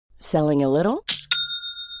Selling a little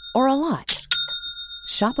or a lot?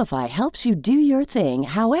 Shopify helps you do your thing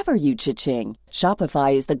however you cha-ching.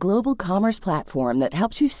 Shopify is the global commerce platform that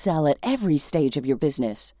helps you sell at every stage of your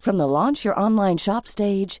business. From the launch your online shop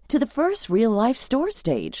stage to the first real-life store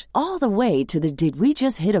stage, all the way to the did we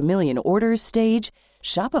just hit a million orders stage.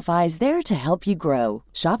 Shopify is there to help you grow.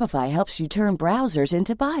 Shopify helps you turn browsers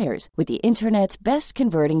into buyers with the internet's best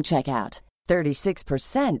converting checkout.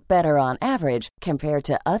 36% better on average compared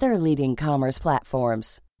to other leading commerce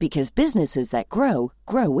platforms. Because businesses that grow,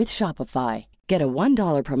 grow with Shopify. Get a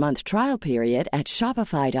 $1 per month trial period at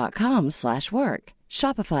shopify.com/work.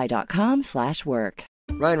 Shopify.com/work.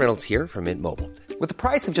 Ryan Reynolds here from Mint Mobile. With the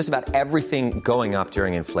price of just about everything going up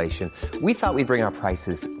during inflation, we thought we'd bring our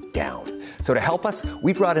prices down. So to help us,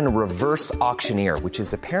 we brought in a reverse auctioneer, which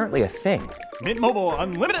is apparently a thing. Mint Mobile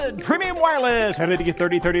Unlimited Premium Wireless. How to get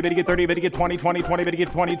 30, 30, bit to get 30, bit to get 20, 20, 20, bit to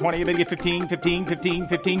get 20, 20, bit to get 15, 15, 15,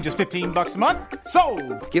 15, just $15 a month?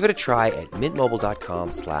 Sold! Give it a try at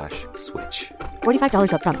mintmobile.com/switch.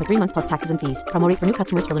 $45 up front for 3 months plus taxes and fees. Promo rate for new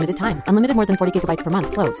customers for limited time. Unlimited more than 40 gigabytes per month.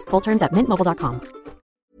 Slows full terms at mintmobile.com.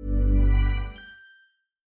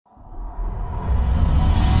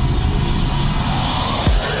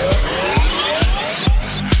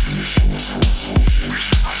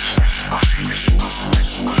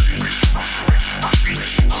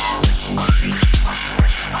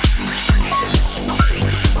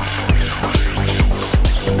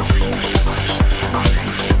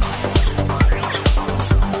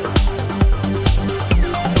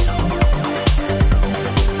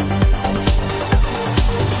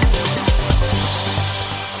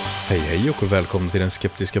 Hej och välkommen till den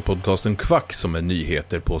skeptiska podcasten Kvack som är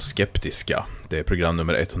nyheter på skeptiska. Det är program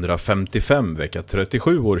nummer 155, vecka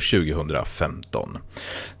 37 år 2015.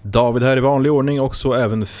 David här i vanlig ordning och så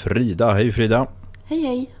även Frida. Hej Frida. Hej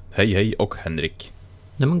hej. Hej hej och Henrik.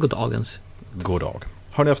 Nej men god dagens. God dag.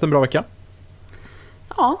 Har ni haft en bra vecka?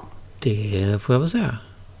 Ja. Det får jag väl säga.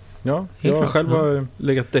 Ja, jag själv har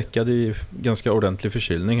legat däckad i ganska ordentlig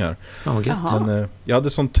förkylning här. Ja, gött. Men jag hade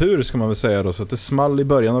sån tur ska man väl säga då, så att det small i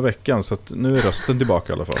början av veckan, så att nu är rösten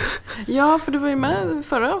tillbaka i alla fall. Ja, för du var ju med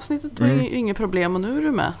förra avsnittet, var ju inget problem och nu är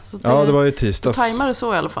du med. Så det, ja, det var ju tisdags. Du tajmar det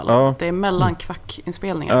så i alla fall. Ja. Det är mellan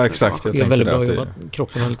kvackinspelningar. Ja, exakt. Det är väldigt bra jobbat.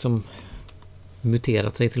 Kroppen har liksom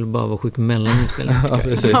muterat sig till att bara vara sjuk mellan inspelningar. Ja,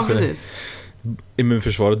 precis.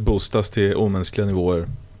 Immunförsvaret boostas till omänskliga nivåer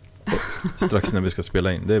strax när vi ska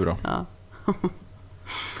spela in. Det är bra. Ja.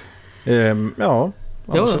 Det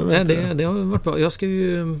har varit bra.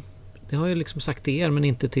 Det har jag liksom sagt till er, men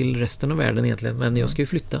inte till resten av världen egentligen. Men jag ska ju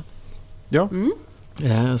flytta. Ja.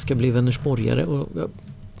 Jag ska bli Vänersborgare och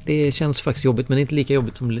det känns faktiskt jobbigt, men inte lika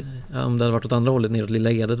jobbigt som om det hade varit åt andra hållet, neråt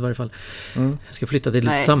Lilla Edet i varje fall. Jag ska flytta till ett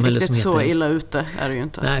litet samhälle som heter... så illa ute är det ju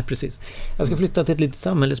inte. Nej, precis. Jag ska flytta till ett litet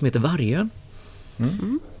samhälle som heter Vargön.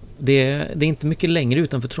 Det är inte mycket längre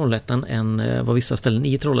utanför Trollhättan än vad vissa ställen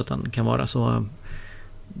i Trollhättan kan vara, så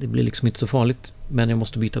det blir liksom inte så farligt, men jag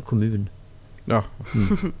måste byta kommun. Ja.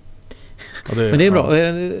 Ja, men det är bra.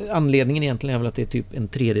 Anledningen egentligen är väl att det är typ en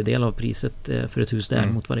tredjedel av priset för ett hus där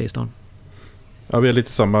mot vad det är i stan. Ja, vi är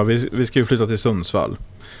lite samma. Vi ska ju flytta till Sundsvall.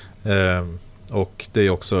 Och det är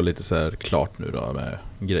också lite så här klart nu då med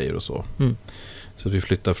grejer och så. Så vi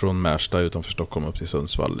flyttar från Märsta utanför Stockholm upp till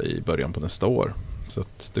Sundsvall i början på nästa år. Så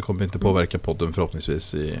att det kommer inte påverka podden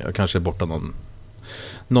förhoppningsvis. Jag kanske är borta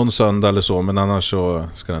någon söndag eller så, men annars så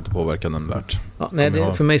ska det inte påverka nämnvärt. Ja, nej,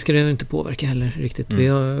 för mig ska det inte påverka heller riktigt. Vi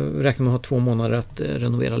har räknat med att ha 2 månader att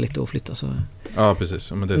renovera lite och flytta. Så ja,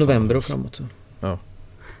 precis. Men det är november och framåt. Så. Ja.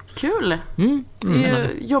 Kul! Det är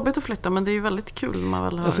ju jobbigt att flytta, men det är ju väldigt kul när man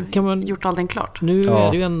väl har gjort allting klart. Nu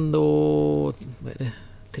är det ju ändå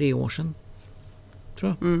 3 år sedan, tror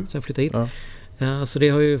jag, sen jag flyttade hit. Så det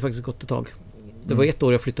har ju faktiskt gått ett tag. Det var 1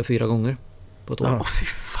 år jag flyttade 4 gånger på ett år. Fy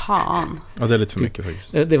fan. Ja, det är lite för mycket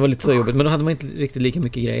faktiskt. Det var lite så jobbigt, men då hade man inte riktigt lika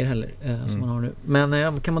mycket grejer heller som man har nu.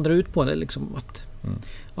 Men kan man dra ut på det liksom att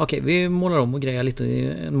okej, vi målar om och grejer lite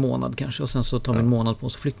i en månad kanske, och sen så tar vi en månad på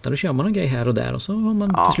oss och flyttar och kör man en grej här och där och så har man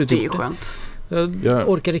till slut det är skönt. Jag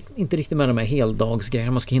orkar inte riktigt med de här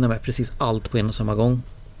heldagsgrejerna. Man ska hinna med precis allt på en och samma gång.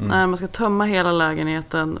 Nej, man ska tömma hela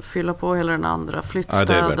lägenheten, fylla på hela den andra,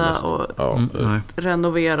 flyttstäda och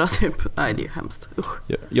renovera typ. Nej, det är ju hemskt. Usch.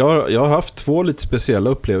 Jag har haft 2 lite speciella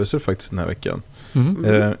upplevelser faktiskt den här veckan.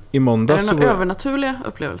 I måndags är det några övernaturliga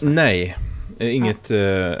upplevelser? Nej, inget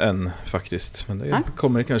än faktiskt. Men det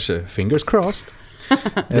kommer kanske, fingers crossed.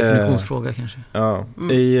 Definitionsfråga kanske. Ja,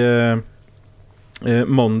 i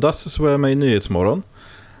måndags så var jag med i Nyhetsmorgon.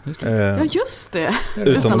 Ja, just det.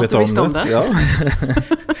 Utan att du visste om det. Ja.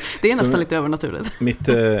 Det är nästan lite övernaturligt.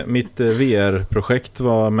 Mitt VR-projekt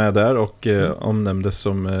var med där och omnämndes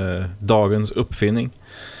som dagens uppfinning.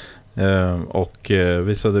 Och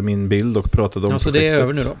visade min bild och pratade om så projektet. Det är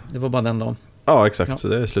över nu då? Det var bara den dagen? Ja, exakt. Så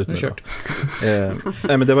det är slut nu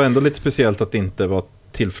nej, men det var ändå lite speciellt att det inte var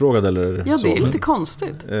tillfrågad eller ja, så. Det är lite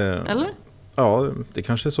konstigt. Eller? Ja, det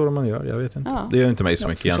kanske är så man gör. Jag vet inte. Ja. Det gör inte mig så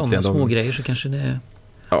mycket egentligen. Sådana små grejer så kanske det...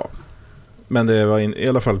 Ja, men det var i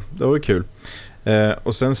alla fall, det var kul.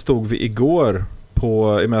 Och sen stod vi igår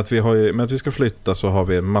på, med att vi ska flytta så har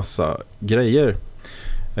vi en massa grejer.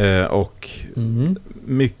 Och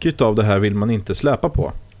mycket av det här vill man inte släpa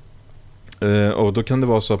på. Och då kan det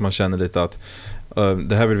vara så att man känner lite att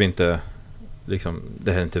det här vill vi inte liksom,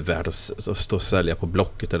 det här är inte värt att stå och sälja på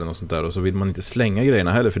Blocket eller något sånt där, och så vill man inte slänga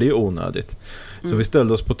grejerna heller för det är onödigt. Så vi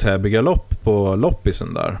ställde oss på Täby galopp på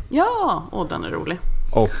loppisen där. Ja, den är rolig.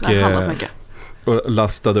 Och det har handlat mycket. Och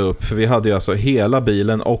lastade upp, för vi hade ju alltså hela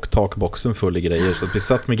bilen och takboxen full i grejer, så att vi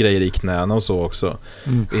satt med grejer i knäna och så också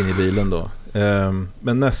in i bilen då.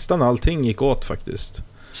 Men nästan allting gick åt faktiskt.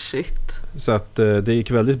 Shit. Så att det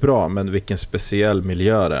gick väldigt bra, men vilken speciell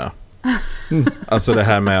miljö det är. Alltså det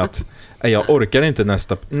här med att jag orkar inte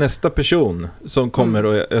nästa person som kommer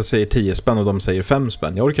och jag säger 10 spänn och de säger 5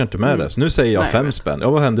 spänn. Jag orkar inte med det. Så nu säger jag 5 spänn. Ja,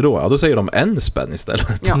 vad händer då? Ja, då säger de 1 spänn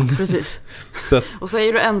istället. Ja, precis. Så att, och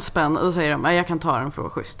säger du 1 spänn och då säger de jag kan ta den för att vara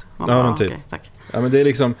schysst. Man bara, typ. Okay, tack. Ja, men det är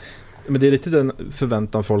liksom, men det är lite den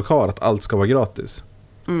förväntan folk har, att allt ska vara gratis.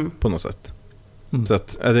 På något sätt. Så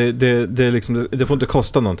att det är liksom, det får inte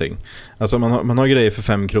kosta någonting. Alltså man har grejer för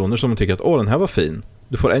 5 kronor som man tycker att den här var fin.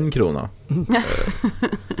 Du får 1 krona.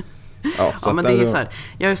 Ja, men det är så här.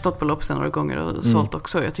 Jag har ju stått på loppsen några gånger och sålt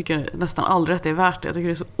också. Jag tycker nästan aldrig att det är värt det. Jag tycker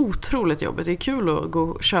det är så otroligt jobbigt. Det är kul att gå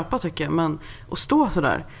och köpa tycker jag, men att stå så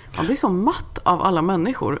där, man blir så matt av alla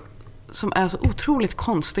människor som är så otroligt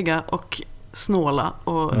konstiga och snåla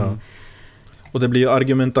och och det blir ju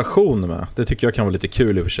argumentation med. Det tycker jag kan vara lite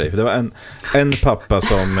kul i och för sig. För det var en pappa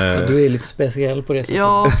som... Du är lite speciell på det sättet.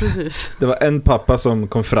 Ja, precis. Det var en pappa som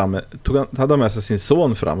kom fram, hade med sig sin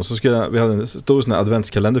son fram, och så vi hade en stor sån här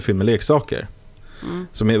adventskalender fylld med leksaker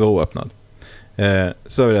som var oöppnad.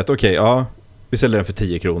 Så var det att okej, vi säljer den för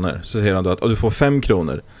 10 kronor. Så säger han då att du får 5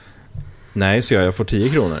 kronor. Nej, så jag får 10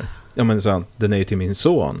 kronor. Ja, men så han, den är ju till min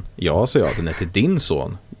son. Ja, så jag, den är till din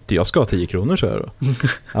son. Jag ska ha 10 kronor, så jag då.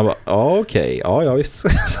 Han bara, okej. Ja, visst.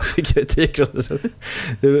 Så fick jag 10 kronor. Så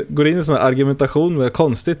det går in i sån här argumentation med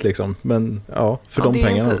konstigt liksom. Men för de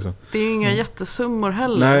pengarna också. Det är ju inga jättesummor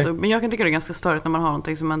heller. Alltså, men jag kan tycka det är ganska störigt när man har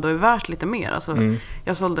någonting som ändå är värt lite mer. Alltså,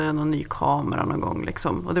 jag sålde en ny kamera någon gång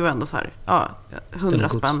liksom. Och det var ändå så här, 100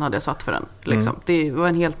 spänn hade jag satt för den. Liksom. Det var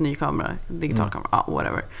en helt ny kamera, digital kamera,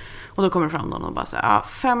 whatever. Och då kommer det fram någon och bara så här,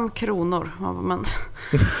 5 kronor. Men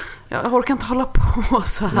jag orkar inte hålla på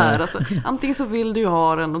så här. Alltså, antingen så vill du ju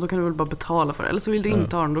ha den och då kan du väl bara betala för det. Eller så vill du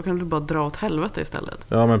inte ha den, då kan du bara dra åt helvete istället.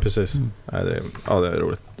 Ja, men precis. Nej, det är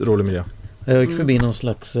roligt. Rolig miljö. Jag gick förbi någon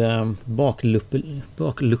slags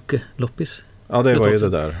baklucke-loppis. Ja, det var ju det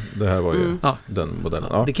där. Det här var ju den modellen.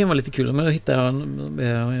 Ja. Det kan vara lite kul. Men jag hittade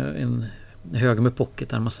en hög med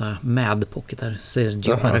pocketar, en massa Mad-pocketar.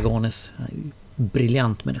 Sergio Aragones,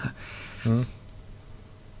 briljant människa.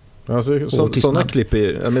 Alltså, sådana klipp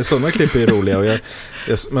är roliga, och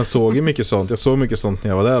man såg ju mycket sånt. Jag såg mycket sånt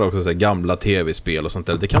när jag var där också, så här, gamla tv-spel och sånt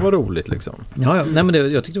där. Det kan vara roligt liksom. Ja. Nej,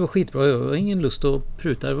 men jag tyckte det var skitbra. Jag har ingen lust att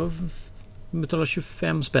pruta. Det var betala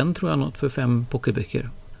 25 spänn tror jag något för 5 pocketböcker.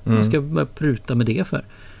 Man ska börja pruta med det för.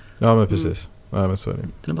 Ja, men precis. Ja, men så är det.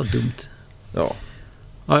 Det är bara dumt. Ja.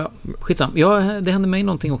 Ja, skitsam. Ja, det hände mig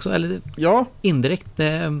någonting också. Eller indirekt.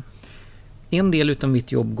 En del utav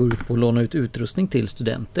mitt jobb går ut på att låna ut utrustning till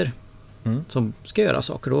studenter som ska göra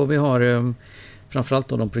saker. Och vi har framförallt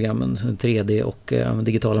då de programmen 3D och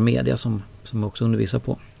digitala media som vi också undervisar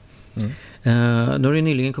på. Nu har det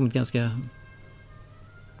nyligen kommit ganska...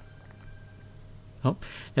 Ja,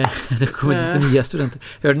 det har kommit lite nya studenter.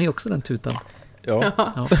 Hörde ni också den tutan? Ja.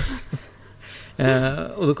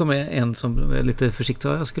 Och då kommer en som är lite försiktig.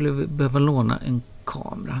 Jag skulle behöva låna en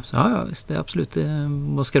kamera. Så ja, visst, det är absolut.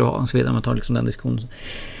 Vad ska du ha? Så vidare, man tar liksom den diskussionen.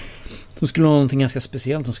 De skulle ha någonting ganska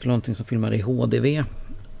speciellt. De skulle ha någonting som filmar i HDV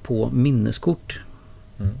på minneskort.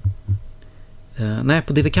 Nej,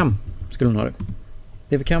 på DV-cam skulle de ha det.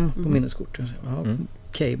 DV-cam på minneskort. Ja,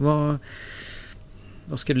 okej,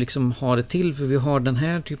 vad ska du liksom ha det till? För vi har den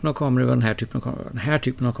här typen av kameror och den här typen av kameror och den här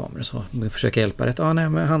typen av kameror. Så vi försöker hjälpa rätt. Nej,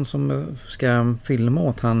 men han som ska filma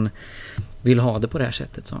åt, han vill ha det på det här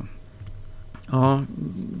sättet. Så. Ja,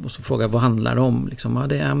 och så frågar vad handlar det om? Liksom,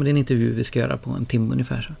 det är en intervju vi ska göra på en timme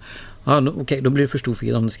ungefär. Så. Ja, okej, då blir det för stor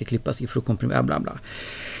fil om det ska klippas i för att komprimera, bla bla.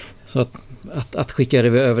 Så att skicka det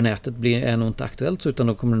över nätet är nog inte aktuellt, utan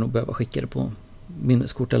då kommer du nog behöva skicka det på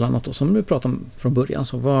minneskort eller något då, som du pratade om från början.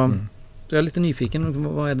 Så jag är lite nyfiken,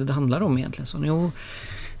 vad är det handlar om egentligen? Så jag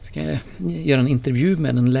ska göra en intervju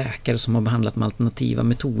med en läkare som har behandlat med alternativa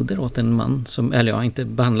metoder åt en man som, eller ja, inte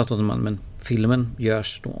behandlat åt en man, men filmen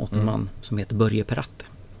görs då åt en man som heter Börje Peratte.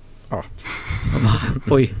 Ja.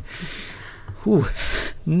 Oj.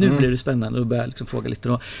 Nu blir det spännande och börjar liksom fråga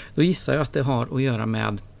lite då gissar jag att det har att göra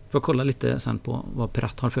med, för att kolla lite sen på vad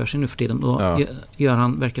Peratte har för sig nu för tiden, då gör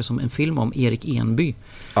han, verkar som en film om Erik Enby.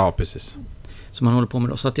 Ja, precis. Som han håller på med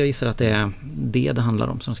då, så att jag gissar att det är det handlar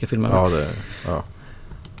om som ska filma. Ja.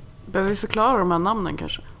 Behöver vi förklara de här namnen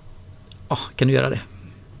kanske? Ja, kan du göra det?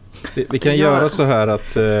 Vi kan göra så här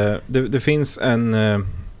att det finns en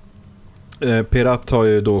Peratte har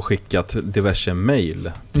ju då skickat diverse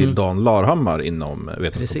mejl till Dan Larhammar inom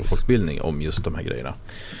vetenskap och folkbildning om just de här grejerna.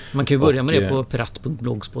 Man kan ju börja med det på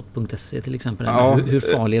peratt.blogspot.se till exempel. Hur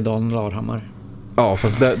farlig är Dan Larhammar? Ja,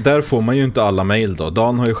 fast där får man ju inte alla mejl då.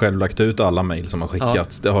 Dan har ju själv lagt ut alla mejl som har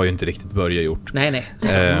skickats. Det har ju inte riktigt Börje gjort. Nej.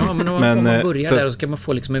 Men om man börjar där så kan man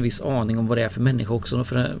få liksom en viss aning om vad det är för människa också.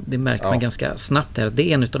 För det märker man ganska snabbt här.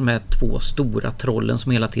 Det är en av de här 2 stora trollen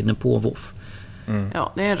som hela tiden är på WoW.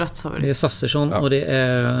 Ja, det är en rättshaveri. Det är Sassersson och det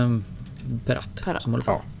är Peratte. Som håller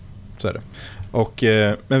på. Ja, så är det. Och,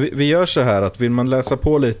 men vi gör så här att vill man läsa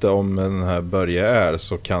på lite om den här Börje är,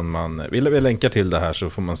 så kan man, vi länkar till det här så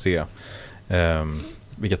får man se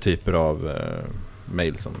vilka typer av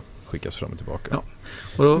mejl som skickas fram och tillbaka. Ja.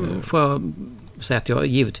 Och då får jag säga att jag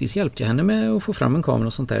givetvis hjälpte henne med att få fram en kamera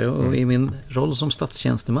och sånt där. Och i min roll som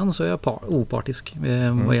statstjänsteman så är jag opartisk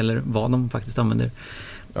vad gäller vad de faktiskt använder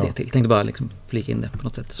det till. Tänkte bara liksom flika in det på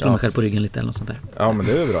något sätt. Slå mig själv på ryggen lite eller något sånt där. Ja, men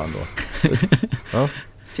det är bra ändå. Ja.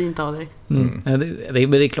 Fint av dig.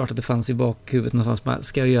 Det är klart att det fanns i bakhuvudet någonstans.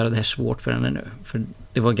 Ska jag göra det här svårt för henne nu? För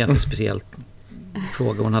det var en ganska speciell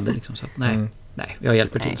fråga hon hade liksom, så att nej, jag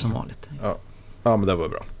hjälper till som vanligt. Ja, men det var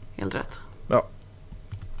bra. Helt rätt. Ja.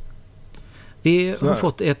 Vi har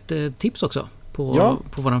fått ett tips också på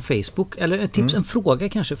våran Facebook, eller ett tips, en fråga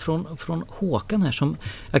kanske från Håkan här, som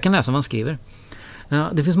jag kan läsa vad han skriver.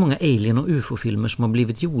 Det finns många alien- och UFO-filmer som har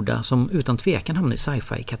blivit gjorda som utan tvekan hamnar i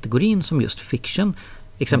sci-fi-kategorin som just fiction,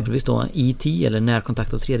 exempelvis då E.T. eller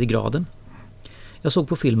Närkontakt av 3:e graden. Jag såg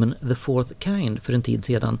på filmen The Fourth Kind för en tid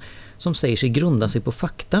sedan som säger sig grunda sig på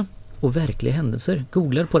fakta och verkliga händelser.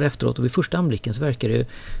 Googlar på det efteråt och vid första anblicken så verkar det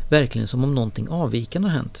verkligen som om någonting avvikande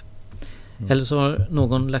har hänt. Eller så har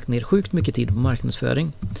någon lagt ner sjukt mycket tid på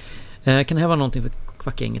marknadsföring. Kan det här vara någonting för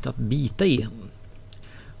kvackgänget att bita i?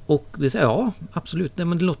 Och det säger ja, absolut.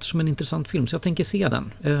 Men det låter som en intressant film så jag tänker se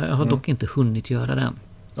den. Jag har dock inte hunnit göra den.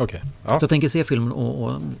 Okay. Så jag tänker se filmen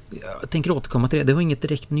och jag tänker återkomma till det. Det har inget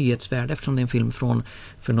direkt nyhetsvärde eftersom det är en film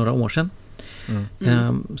för några år sedan.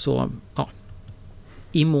 Så ja,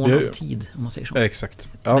 i mån av tid om man säger så. Exakt.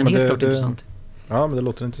 Ja, men helt klart intressant. Ja, men det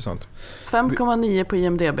låter intressant. 5,9 på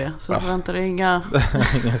IMDb, så förväntar det inga...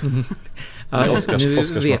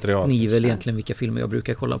 Nu vet ni väl egentligen vilka filmer jag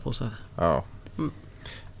brukar kolla på. Så. Ja.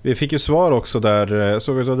 Vi fick ju svar också där,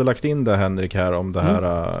 såg att du hade lagt in det, Henrik, här om det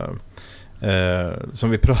här som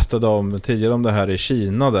vi pratade om tidigare, om det här i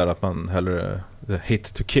Kina där att man hellre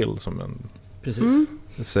hit to kill som en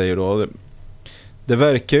säger då. Det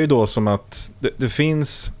verkar ju då som att det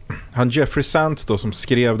finns han Jeffrey Sant då som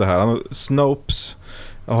skrev det här, Snopes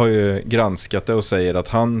har ju granskat det och säger att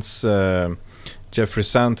hans Jeffrey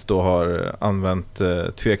Sant då har använt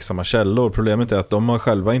tveksamma källor. Problemet är att de har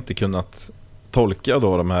själva inte kunnat tolka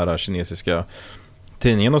då de här kinesiska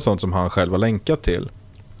tidningarna och sånt som han själv har länkat till.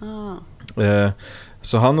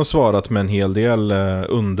 Så han har svarat med en hel del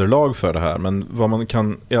underlag för det här, men vad man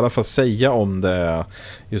kan i alla fall säga om det är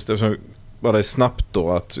just det, bara är snabbt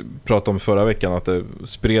då att prata om förra veckan, att det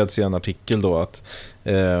spreds i en artikel då att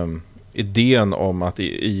idén om att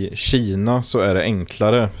i Kina så är det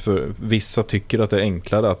enklare, för vissa tycker att det är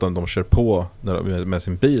enklare att de kör på med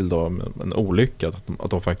sin bil då, en olycka,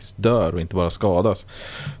 att de faktiskt dör och inte bara skadas.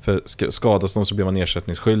 För skadas de så blir man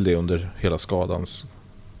ersättningsskyldig under hela skadans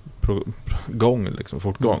gång, liksom,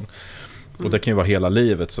 fortgång. Och det kan ju vara hela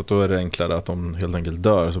livet, så då är det enklare att de helt enkelt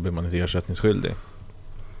dör, så blir man inte ersättningsskyldig.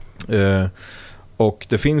 Och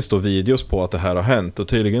det finns då videos på att det här har hänt, och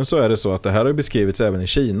tydligen så är det så att det här har beskrivits även i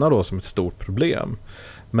Kina då som ett stort problem.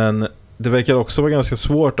 Men det verkar också vara ganska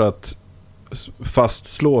svårt att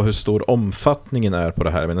fastslå hur stor omfattningen är på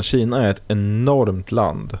det här. Men Kina är ett enormt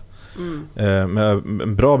land med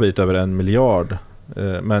en bra bit över 1 miljard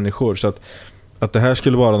människor, så att det här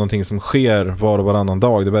skulle vara någonting som sker var och varannan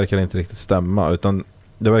dag, det verkar inte riktigt stämma, utan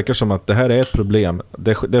Det verkar som att det här är ett problem.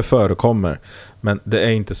 Det förekommer, men det är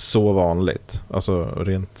inte så vanligt. Alltså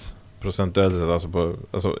rent procentuellt,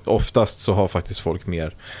 alltså oftast så har faktiskt folk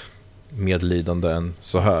mer medlidande än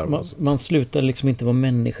så här. Man slutar liksom inte vara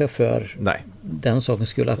människa för den sakens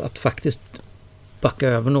skull. Att faktiskt backa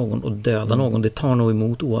över någon och döda någon, det tar nog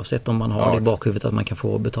emot oavsett om man har det i bakhuvudet att man kan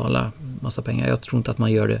få betala massa pengar. Jag tror inte att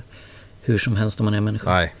man gör det hur som helst om man är människa.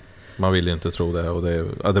 Nej, man vill ju inte tro det, och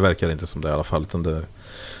det verkar inte som det i alla fall, utan det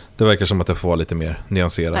verkar som att det får vara lite mer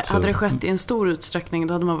nyanserat. Nej, hade det skett i en stor utsträckning,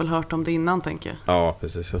 då hade man väl hört om det innan, tänker jag. Ja,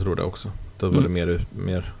 precis, jag tror det också. Då var det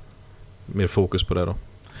mer fokus på det då.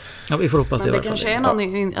 Ja, vi får hoppas. Men det kanske är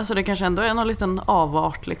någon, alltså det kanske ändå är någon liten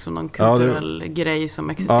avart, liksom någon kulturell grej som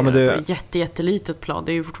existerar på ett jättelitet plan.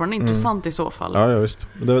 Det är ju fortfarande intressant i så fall. Ja, visst.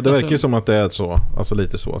 Det verkar ju som att det är så, alltså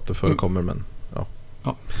lite så att det förekommer, men ja. Det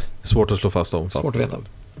är svårt att slå fast om. Svårt att veta.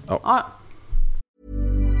 Ja.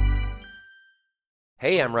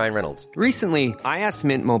 Hey, I'm Ryan Reynolds. Recently, I asked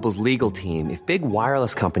Mint Mobile's legal team if big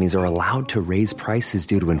wireless companies are allowed to raise prices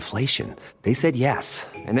due to inflation. They said yes.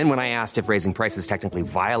 And then when I asked if raising prices technically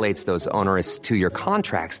violates those onerous 2-year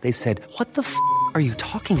contracts, they said, "What the f*** are you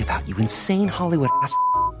talking about, you insane Hollywood ass?"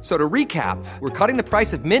 So to recap, we're cutting the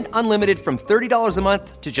price of Mint Unlimited from $30 a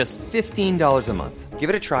month to just $15 a month. Give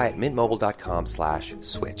it a try at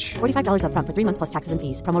mintmobile.com/switch. $45 up front for 3 months plus taxes and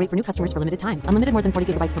fees. Promo rate for new customers for limited time. Unlimited more than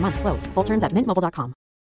 40 gigabytes per month. Slows full terms at mintmobile.com.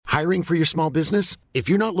 Hiring for your small business? If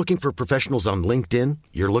you're not looking for professionals on LinkedIn,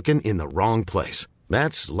 you're looking in the wrong place.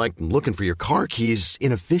 That's like looking for your car keys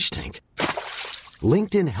in a fish tank.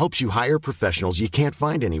 LinkedIn helps you hire professionals you can't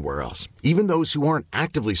find anywhere else, even those who aren't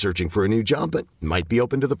actively searching for a new job but might be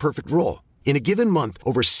open to the perfect role. In a given month,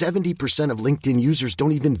 over 70% of LinkedIn users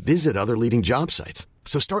don't even visit other leading job sites.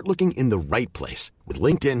 So start looking in the right place. With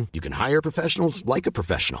LinkedIn, you can hire professionals like a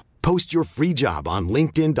professional. Post your free job on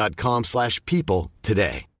linkedin.com/people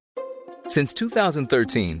today. Since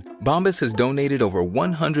 2013, Bombas has donated over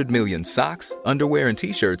 100 million socks, underwear, and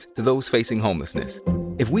T-shirts to those facing homelessness.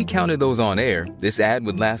 If we counted those on air, this ad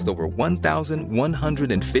would last over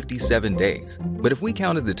 1,157 days. But if we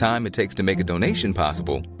counted the time it takes to make a donation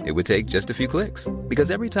possible, it would take just a few clicks.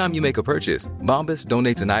 Because every time you make a purchase, Bombas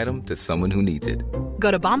donates an item to someone who needs it.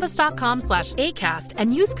 Go to bombas.com/ACAST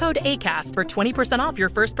and use code ACAST for 20% off your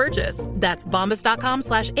first purchase. That's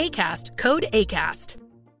bombas.com/ACAST, code ACAST.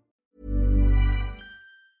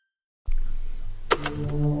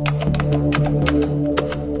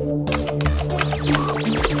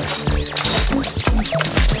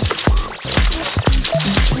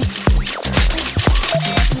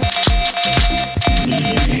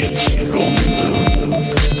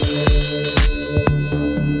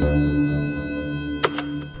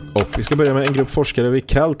 Och vi ska börja med en grupp forskare vid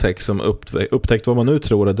Caltech som upptäckt vad man nu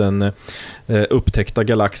tror är den upptäckta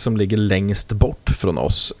galax som ligger längst bort från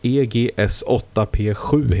oss. EGS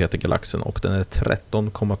 8P7 heter galaxen och den är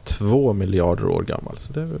 13,2 miljarder år gammal.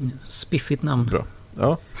 Så det är spiffigt namn. Bra.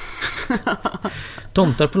 Ja.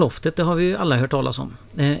 Tomtar på loftet, det har vi ju alla hört talas om.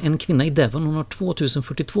 En kvinna i Devon, hon har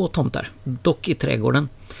 2042 tomtar, dock i trädgården.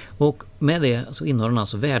 Och med det så innehar hon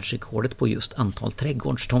alltså världsrekordet på just antal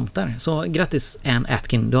trädgårdstomtar. Så grattis Anne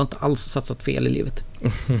Atkin, du har inte alls satsat fel i livet.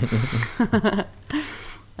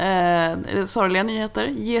 Sorgliga nyheter.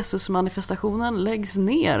 Jesus-manifestationen läggs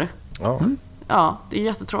ner. Ja. Ja, det är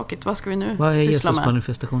jättetråkigt. Vad ska vi nu syssla med? Vad är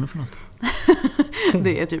Jesus-manifestationen för något?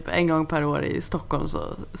 Det är typ en gång per år i Stockholm så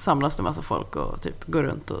samlas det massa folk och typ går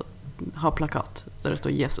runt och har plakat där det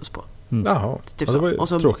står Jesus på. Jaha, typ ja, det var så. Och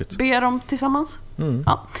så tråkigt. ber de tillsammans.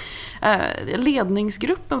 Ja.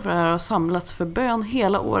 Ledningsgruppen för det här har samlats för bön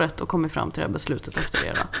hela året och kommit fram till det här beslutet efter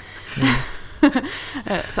det.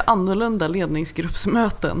 Så annorlunda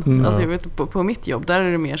ledningsgruppsmöten. Alltså jag vet, på mitt jobb där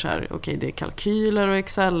är det mer så här, okej, det är kalkyler och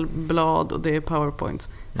Excelblad och det är PowerPoints.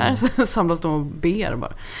 Här samlas de och ber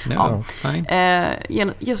bara.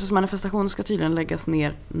 Jesus-manifestationen ska tydligen läggas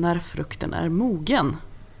ner när frukten är mogen.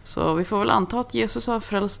 Så vi får väl anta att Jesus har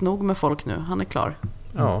frälst nog med folk nu. Han är klar.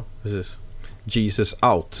 Ja, precis. Jesus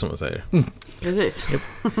out, som man säger. Precis.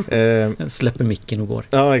 Släpper micken och går.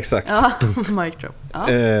 Ja, exakt. Ja, mic drop.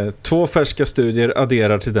 Ja. 2 färska studier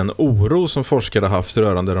adderar till den oro som forskare haft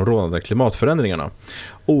rörande de rådande klimatförändringarna.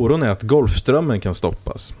 Oron är att Golfströmmen kan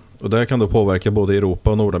stoppas. Och det här kan då påverka både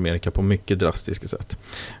Europa och Nordamerika på mycket drastiska sätt.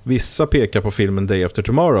 Vissa pekar på filmen Day After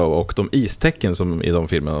Tomorrow och de istecken som i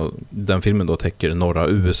den filmen då täcker norra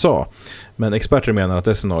USA. Men experter menar att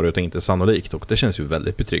det scenariot är inte sannolikt och det känns ju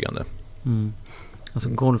väldigt betryggande. Alltså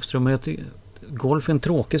golf är en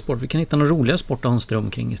tråkig sport. Vi kan hitta någon roligare sport att ha en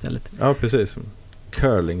ström kring istället. Ja, precis.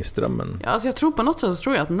 curlingströmmen. Ja, alltså jag tror på något sätt så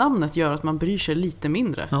tror jag att namnet gör att man bryr sig lite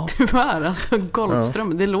mindre. Ja. Tyvärr, alltså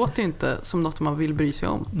Golfströmmen, det låter ju inte som något man vill bry sig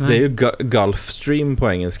om. Nej. Det är ju Gulfstream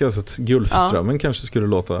på engelska, så att Gulfströmmen kanske skulle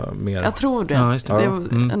låta mer... Jag tror det. Ja, just det. Det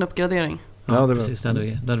är en uppgradering. Ja, det precis.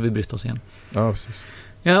 Där hade vi brytt oss igen. Ja, precis.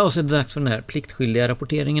 Ja, och så är det dags för den här pliktskyldiga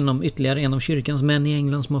rapporteringen om ytterligare en av kyrkans män i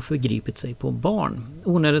England som har förgripit sig på barn.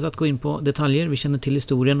 Onödigt att gå in på detaljer, vi känner till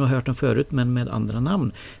historien och hört den förut, men med andra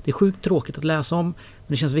namn. Det är sjukt tråkigt att läsa om, men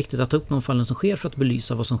det känns viktigt att ta upp de fallen som sker för att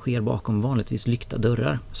belysa vad som sker bakom vanligtvis lyckta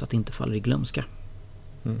dörrar, så att det inte faller i glömska.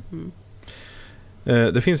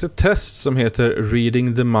 Det finns ett test som heter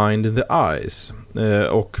Reading the Mind in the Eyes.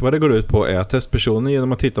 Och vad det går ut på är att testpersonen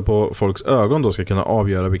genom att titta på folks ögon då ska kunna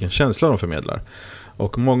avgöra vilken känsla de förmedlar.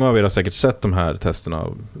 Och många av er har säkert sett de här testerna,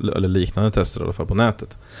 eller liknande tester i alla fall på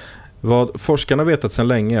nätet. Vad forskarna vetat sedan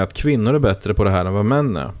länge är att kvinnor är bättre på det här än vad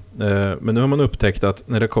män är. Men nu har man upptäckt att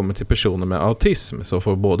när det kommer till personer med autism så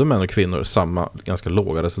får både män och kvinnor samma ganska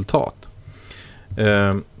låga resultat.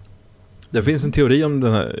 Det finns en teori om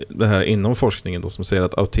det här inom forskningen då, som säger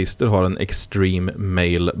att autister har en extreme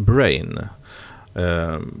male brain.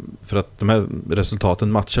 För att de här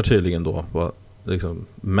resultaten matchar tydligen då vad liksom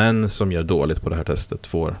män som gör dåligt på det här testet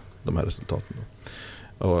får de här resultaten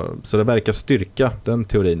då. Så det verkar styrka den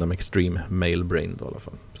teorin om extreme male brain då, i alla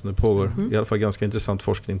fall. Så det pågår i alla fall ganska intressant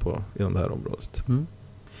forskning inom det här området.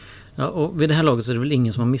 Ja, och vid det här laget så är det väl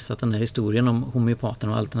ingen som har missat den här historien om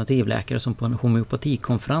homeopaterna och alternativläkare som på en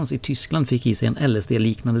homeopatikonferens i Tyskland fick i sig en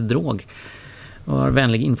LSD-liknande drog. Och har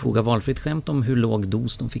vänlig infoga valfritt skämt om hur låg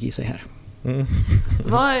dos de fick i sig här.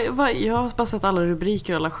 Jag har bara sett alla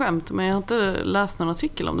rubriker och alla skämt, men jag har inte läst någon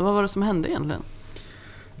artikel om det. Vad var det som hände egentligen?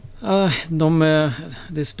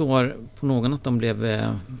 Det står på någon att de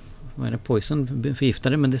blev poison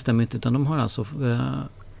förgiftade, men det stämmer inte, utan de har alltså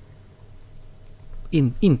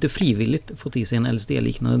inte frivilligt fått i sig en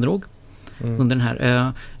LSD-liknande drog under den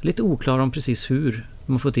här. Lite oklar om precis hur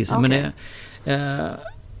de har fått i sig, men det är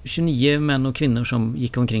 29 män och kvinnor som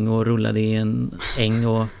gick omkring och rullade i en äng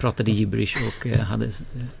och pratade gibberish och hade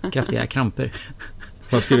kraftiga kramper.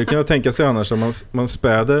 Man skulle kunna tänka sig annars att man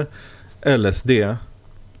späder LSD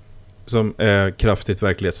som är kraftigt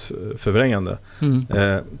verklighetsförvrängande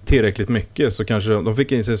tillräckligt mycket, så kanske de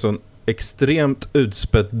fick in sig sån extremt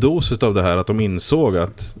utspädd dos av det här att de insåg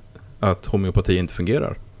att homeopati inte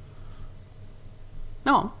fungerar.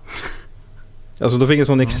 Ja. Alltså de fick en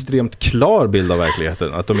sån extremt klar bild av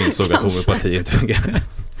verkligheten att de insåg att homeopati inte fungerar.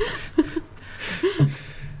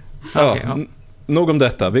 Nog om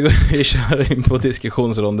detta. Vi kör in på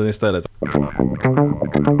diskussionsronden istället.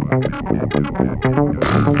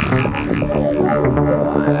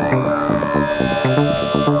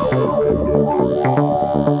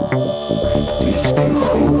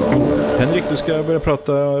 Henrik, du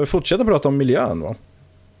ska fortsätta prata om miljön, va?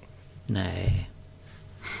 Nej.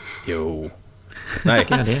 Jo. Nej.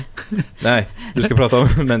 Nej, du ska prata om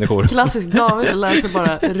människor. Klassiskt David läser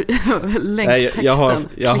bara länktexten.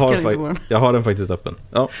 Jag har den faktiskt öppen.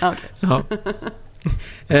 Ja. Okay. Ja.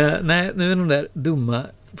 Nej, nu är de där dumma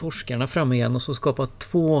forskarna framme igen och så skapar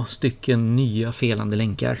 2 stycken nya felande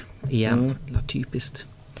länkar igen. Typiskt.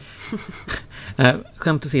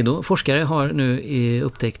 Skämt åsido, forskare har nu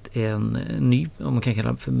upptäckt en ny, om man kan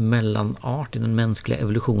kalla det för mellanart i den mänskliga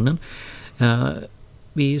evolutionen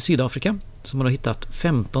i Sydafrika, som har hittat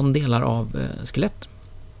 15 delar av skelett.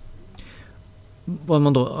 Vad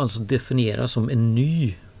man då alltså definierar som en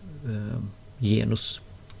ny genus.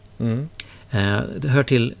 Det hör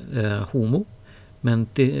till homo, men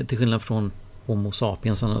till skillnad från homo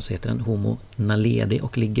sapiens så heter den homo naledi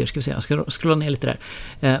och ligger, ska vi se, jag ska scrolla ner lite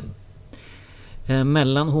där.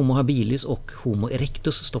 Mellan homo habilis och homo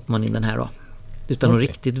erectus stoppar man in den här då. Utan att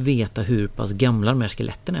riktigt veta hur pass gamla de här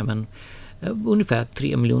skeletten är, men ungefär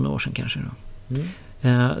 3 miljoner år sedan kanske då.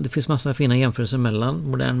 Det finns massa fina jämförelser mellan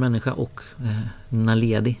modern människa och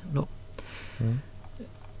naledi då.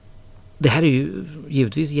 Det här är ju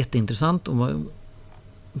givetvis jätteintressant, och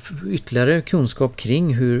ytterligare kunskap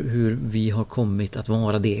kring hur vi har kommit att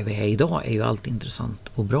vara det vi är idag är ju alltid intressant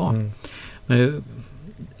och bra. Men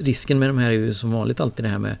risken med de här är ju som vanligt alltid det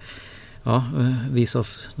här med visa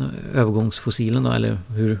oss övergångsfossilen då, eller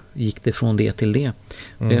hur gick det från det till det.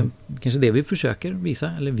 Kanske det vi försöker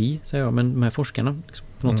visa, eller vi säger jag, men de här forskarna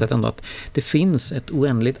på något sätt ändå, att det finns ett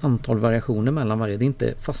oändligt antal variationer mellan varje. Det är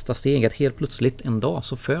inte fasta steg att helt plötsligt en dag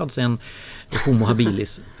så föds en homo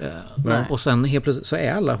habilis och sen helt plötsligt så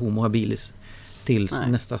är alla homo habilis tills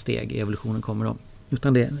nästa steg i evolutionen kommer då.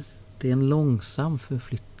 Utan det är en långsam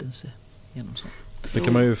förflyttelse genom så. Det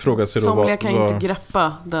kan man ju fråga sig då. Somliga kan ju inte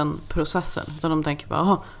greppa den processen, utan de tänker bara,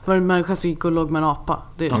 var det en människa som gick och låg med en apa?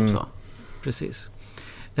 Det är typ så. Precis.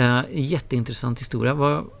 Jätteintressant historia.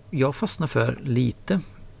 Vad jag fastnar för lite,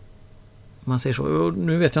 man säger så,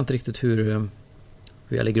 nu vet jag inte riktigt hur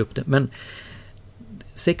jag lägger upp det, men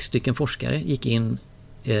 6 stycken forskare gick in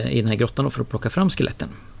i den här grottan för att plocka fram skeletten.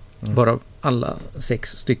 Varav alla 6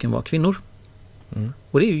 stycken var kvinnor.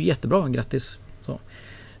 Och det är ju jättebra, grattis. Så.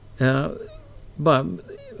 Jag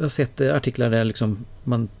har sett artiklar där liksom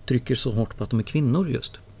man trycker så hårt på att de är kvinnor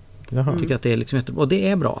just. Jag tycker att det är liksom jättebra. Och det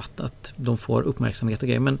är bra att de får uppmärksamhet och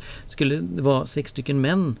grejer. Men skulle det vara 6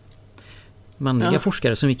 stycken manliga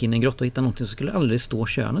forskare som gick in i en grotta och hittade någonting, så skulle det aldrig stå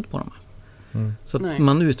könet på dem. Så att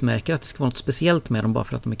man utmärker att det ska vara något speciellt med dem bara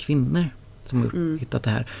för att de är kvinnor som har hittat det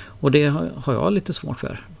här. Och det har jag lite svårt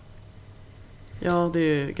för. Ja, det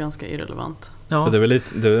är ju ganska irrelevant. Ja. Det är väl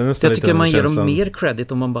det är nästan jag tycker man ger känslan... dem mer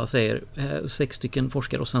credit om man bara säger 6 stycken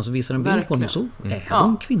forskare och sen så visar en bild på dem, så är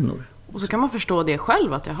de kvinnor. Och så kan man förstå det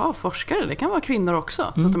själv, att forskare, det kan vara kvinnor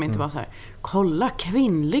också. Så att de inte bara så här, kolla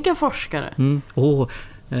kvinnliga forskare.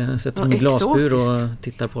 Sätter dem i glasbur och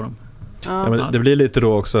tittar på dem. Ja, men det blir lite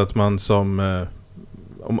då också att man som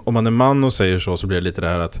om man är man och säger så blir det lite det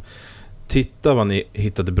här att titta vad ni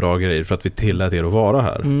hittade bra grejer för att vi tillät er att vara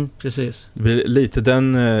här. Precis. Det blir lite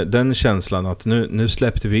den känslan att nu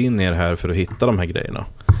släppte vi in er här för att hitta de här grejerna.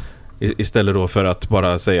 Istället då för att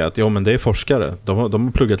bara säga att men det är forskare. De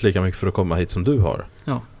har pluggat lika mycket för att komma hit som du har.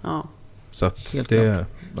 Ja. Så att det...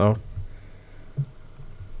 Ja.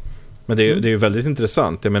 Men det är ju väldigt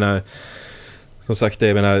intressant. Jag menar... Som sagt,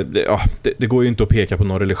 det går ju inte att peka på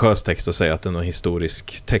någon religiös text och säga att det är någon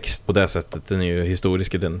historisk text på det sättet. Den är ju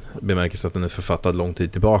historisk i den bemärkelsen att den är författad lång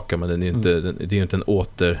tid tillbaka, men den är ju inte, det är ju inte en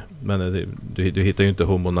men du hittar ju inte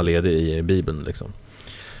Homo naledi i Bibeln liksom.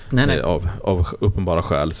 Nej. Av uppenbara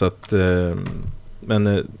skäl. Så att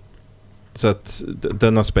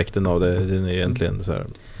den aspekten av det, den är egentligen så här.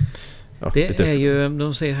 Ja, det är ju,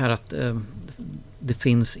 de säger här att det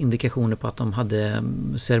finns indikationer på att de hade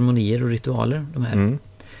ceremonier och ritualer, de här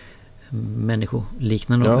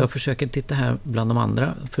människoliknande. Jag försöker titta här bland de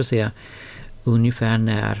andra för att se ungefär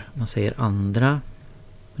när man säger andra.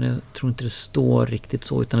 Men jag tror inte det står riktigt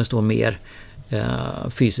så, utan det står mer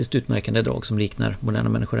fysiskt utmärkande drag som liknar moderna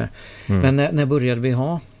människor där. Men när började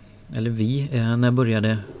när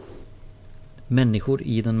började människor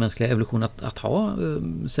i den mänskliga evolutionen att ha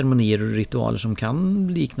ceremonier och ritualer som kan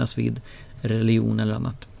liknas vid religion eller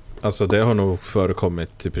annat? Alltså det har nog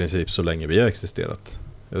förekommit i princip så länge vi har existerat.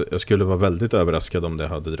 Jag skulle vara väldigt överraskad om det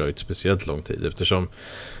hade dröjt speciellt lång tid, eftersom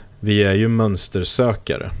vi är ju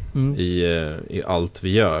mönstersökare i allt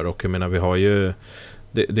vi gör, och jag menar vi har ju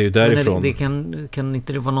det är ju därifrån. Det kan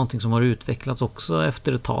inte det vara någonting som har utvecklats också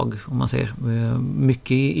efter ett tag, om man säger.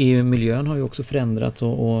 Mycket i miljön har ju också förändrats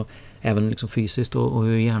och även liksom fysiskt och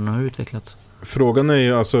hur hjärnan har utvecklats. Frågan är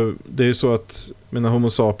ju, alltså, det är ju så att Homo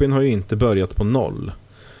sapien har ju inte börjat på noll.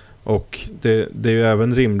 Och det är ju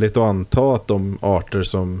även rimligt att anta att de arter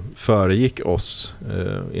som föregick oss,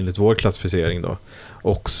 enligt vår klassificering då,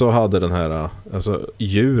 också hade den här, alltså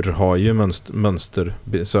djur har ju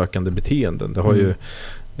mönstersökande beteenden. Det har ju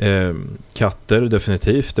katter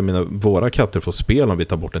definitivt. Jag menar, våra katter får spel om vi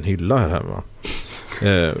tar bort en hylla här hemma.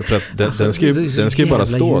 För att den ska ju bara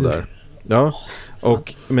stå djur där. Ja,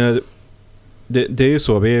 och jag menar, det är ju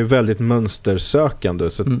så, vi är väldigt mönstersökande,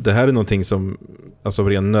 så det här är någonting som alltså av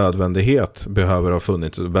ren nödvändighet behöver ha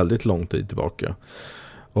funnits väldigt lång tid tillbaka.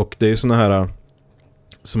 Och det är ju såna här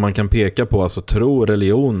som man kan peka på, alltså tro och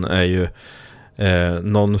religion är ju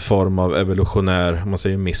någon form av evolutionär, man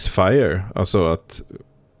säger misfire, alltså att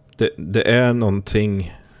det är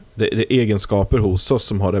någonting, det är egenskaper hos oss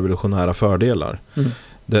som har evolutionära fördelar.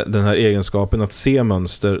 Den här egenskapen att se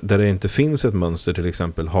mönster där det inte finns ett mönster till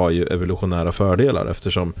exempel har ju evolutionära fördelar,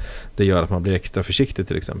 eftersom det gör att man blir extra försiktig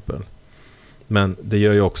till exempel. Men det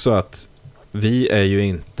gör ju också att vi är ju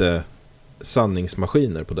inte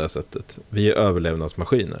sanningsmaskiner på det sättet. Vi är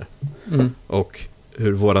överlevnadsmaskiner. Och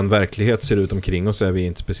hur våran verklighet ser ut omkring oss är vi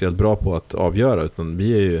inte speciellt bra på att avgöra, utan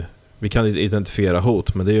vi kan identifiera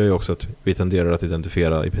hot, men det gör ju också att vi tenderar att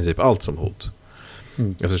identifiera i princip allt som hot.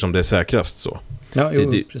 Eftersom det är säkrast så. Ja,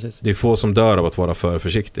 precis. Det är få som dör av att vara för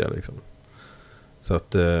försiktiga liksom. Så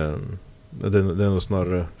att det är nog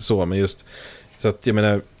snarare så. Men just så att jag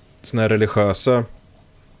menar, såna här religiösa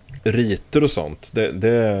riter och sånt, det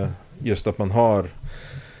är just att man har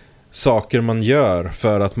saker man gör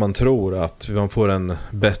för att man tror att man får en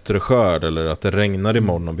bättre skörd, eller att det regnar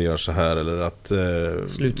imorgon om vi gör så här, eller att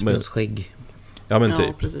slutspelsskägg. Ja, men typ.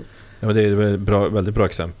 Ja, precis. Ja, men det är ett väldigt bra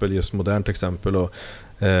exempel, just modernt exempel. Och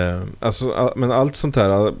alltså, men allt sånt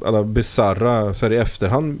här, alla bizarra, så här i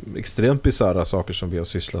efterhand extremt bizarra saker som vi har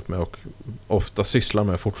sysslat med och ofta sysslar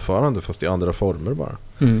med fortfarande, fast i andra former bara.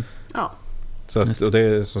 Ja. Så att, och det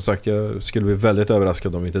är som sagt, jag skulle bli väldigt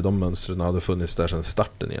överraskad om inte de mönstren hade funnits där sedan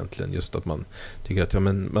starten egentligen. Just att man tycker att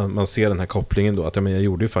man ser den här kopplingen då, att jag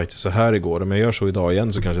gjorde ju faktiskt så här igår, om jag gör så idag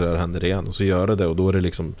igen så kanske det här händer igen, och så gör det och då är det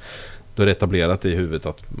liksom, då är det etablerat i huvudet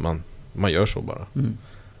att man gör så bara.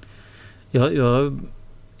 Jag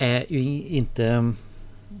är ju inte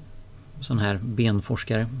sån här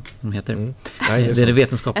benforskare som heter. Nej, det är det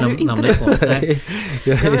vetenskapliga namnet på. Nej.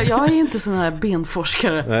 Jag är inte sån här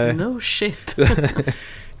benforskare. Nej. No shit.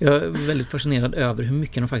 Jag är väldigt fascinerad över hur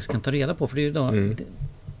mycket de faktiskt kan ta reda på, för det är ju idag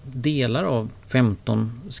delar av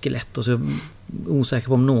 15 skelett, och så är jag osäker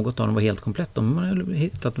på om något av dem var helt komplett. De har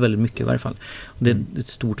hittat väldigt mycket i varje fall. Och det är ett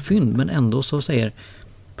stort fynd, men ändå så säger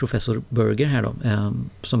professor Berger här då,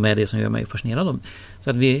 som är det som gör mig fascinerad om. Så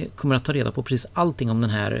att vi kommer att ta reda på precis allting om den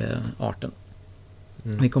här arten.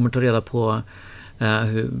 Vi kommer att ta reda på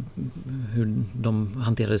hur de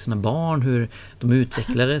hanterade sina barn, hur de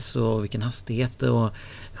utvecklades och vilken hastighet och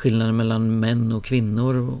skillnaden mellan män och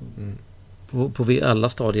kvinnor på alla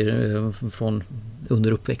stadier från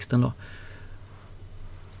under uppväxten då.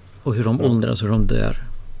 Och hur de åldras och hur de dör.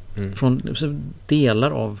 Från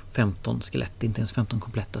delar av 15 skelett, inte ens 15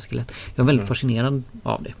 kompletta skelett. Jag är väldigt fascinerad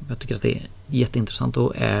av det. Jag tycker att det är jätteintressant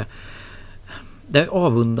och det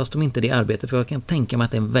avundas de inte det arbetet, för jag kan tänka mig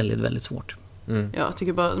att det är väldigt, väldigt svårt. Ja, jag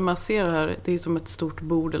tycker bara, när man ser det här, det är som ett stort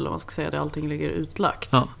bord eller vad man ska säga, där allting ligger utlagt.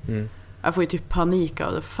 Ja. Jag får ju typ panik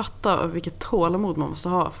av det. Fatta vilket tålamod man måste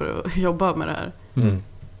ha för att jobba med det här.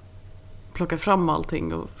 Plocka fram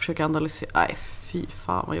allting och försöka analysera. Nej, fy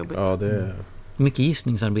fan vad jobbigt. Ja, det är mycket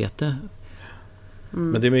gissningsarbete.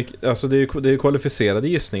 Men det är mycket, alltså det är kvalificerade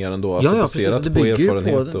gissningar ändå, alltså precis. Det bygger på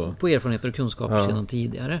erfarenhet på erfarenheter och kunskaper sedan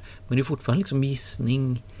tidigare. Men det är fortfarande liksom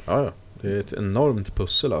gissning. Ja. Det är ett enormt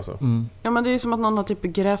pussel alltså. Ja, men det är som att någon har typ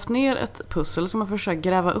grävt ner ett pussel, som man försöker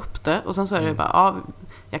gräva upp det, och sen så är det bara,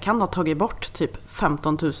 jag kan ha tagit bort typ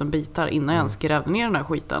 15 000 bitar innan jag ens grävde ner den här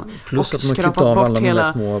skiten. Plus att man klippt av alla de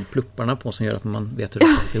där små plupparna på som gör att man vet hur det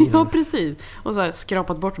är. Ja, precis. Och så här,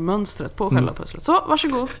 skrapat bort mönstret på själva pusslet. Så,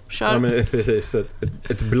 varsågod, kör. Ja, men precis.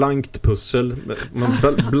 Ett blankt pussel. Man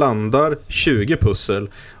blandar 20 pussel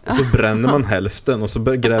och så bränner man hälften och så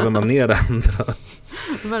gräver man ner det andra.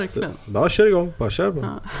 Verkligen. Så, bara kör igång, bara kör på. Nej,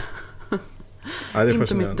 det är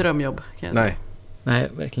inte mitt drömjobb, kan jag säga. Nej,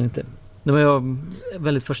 verkligen inte. Men jag är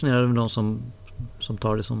väldigt fascinerad av de som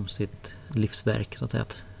tar det som sitt livsverk, så att säga,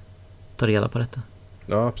 att ta reda på detta.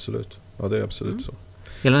 Ja, absolut. Ja, det är absolut så.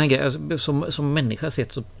 Hela den här grejen, som människa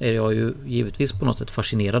sett så är jag ju givetvis på något sätt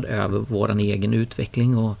fascinerad över våran egen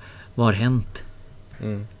utveckling och vad har hänt.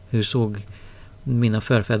 Hur såg mina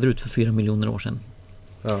förfäder ut för 4 miljoner år sedan?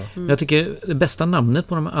 Ja. Jag tycker det bästa namnet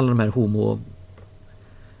på alla de här homo-sakerna.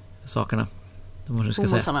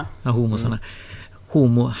 Homosarna. Ja, homosarna.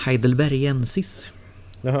 Homo heidelbergensis.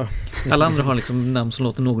 Jaha. Alla andra har liksom namn som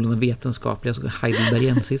låter någorlunda vetenskapliga, så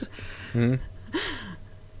heidelbergensis. Det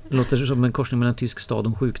låter som en korsning mellan en tysk stad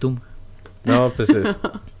och sjukdom. Ja, precis.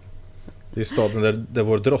 Det är staden där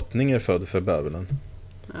vår drottning är född för bävelen.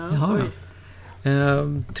 Jaha.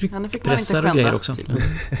 Tryckpressar och grejer också.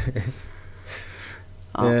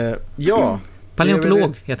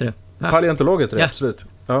 Paleontolog heter det. Paleontolog heter det, absolut.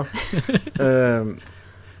 Ja.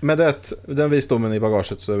 Med den visdomen i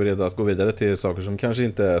bagaget så är vi redo att gå vidare till saker som kanske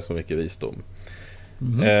inte är så mycket visdom.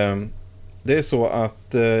 Det är så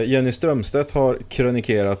att Jenny Strömstedt har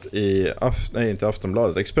krönikerat i inte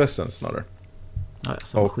Aftonbladet, Expressen snarare. Ja,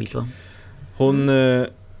 samma skit va? Hon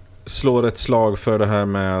slår ett slag för det här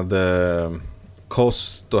med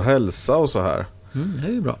kost och hälsa och så här. Det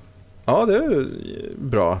är ju bra. Ja, det är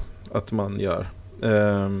bra att man gör.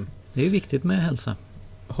 Det är ju viktigt med hälsa.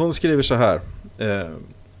 Hon skriver så här.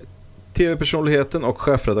 TV-personligheten och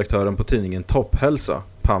chefredaktören på tidningen Topphälsa,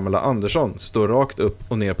 Pamela Andersson, står rakt upp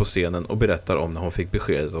och ner på scenen och berättar om när hon fick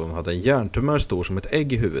beskedet att hon hade en hjärntumör stor som ett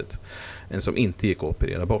ägg i huvudet. En som inte gick att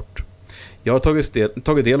operera bort. Jag har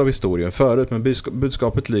tagit del av historien förut, men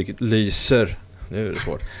budskapet lyser, nu är det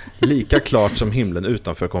svårt, lika klart som himlen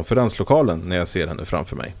utanför konferenslokalen när jag ser henne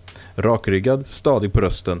framför mig. Rakryggad, stadig på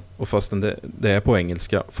rösten och fastän det är på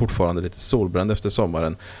engelska fortfarande lite solbränd efter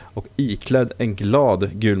sommaren och iklädd en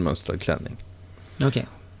glad gulmönstrad klänning. Okay.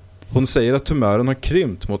 Hon säger att tumören har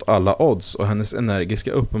krympt mot alla odds och hennes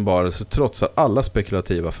energiska uppenbarelse trotsar alla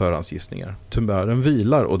spekulativa förhandsgissningar. Tumören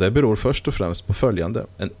vilar och det beror först och främst på följande.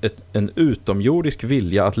 En utomjordisk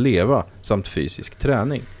vilja att leva samt fysisk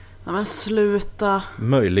träning. Ja, men sluta.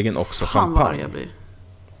 Möjligen också champagne.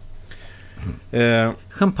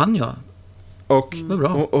 Champagne, ja. Och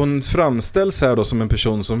hon framställs här då som en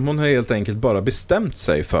person som hon har helt enkelt bara bestämt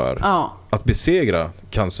sig för att besegra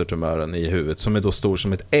cancertumören i huvudet, som är då stor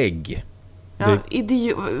som ett ägg.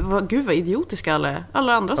 Ja, gud vad idiotiska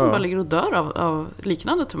alla andra som bara ligger och dör av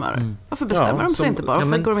liknande tumörer. Varför bestämmer de sig inte bara?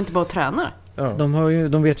 Varför går de inte bara och tränar? Ja.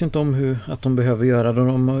 De vet ju inte om att de behöver göra det.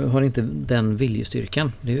 De har inte den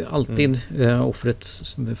viljestyrkan. Det är ju alltid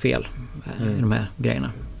offrets fel i de här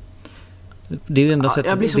grejerna. Det är ju enda sättet.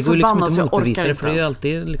 Jag blir så det går förbannad liksom så inte jag orkar motbevisa det, inte för det är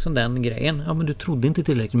alltid liksom den grejen. Ja, men du trodde inte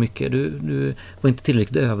tillräckligt mycket. Du var inte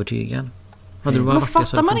tillräckligt övertygad. Men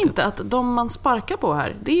fattar man inte att de man sparkar på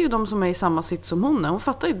här, det är ju de som är i samma sitt som hon är. Hon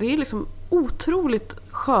fattar ju, det är liksom otroligt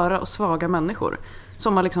sköra och svaga människor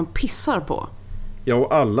som man liksom pissar på. Ja,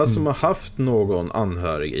 och alla som har haft någon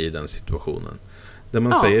anhörig i den situationen. Där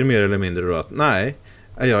man säger mer eller mindre då att nej,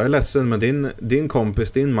 jag är ledsen, men din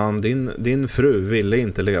kompis, din man, din fru ville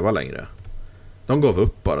inte leva längre. De gav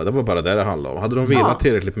upp bara, det var bara det handlade om. Hade de velat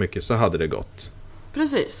tillräckligt mycket så hade det gått.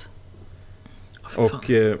 Precis.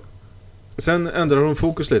 Och sen ändrar hon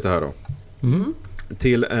fokus lite här då.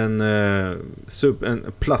 Till en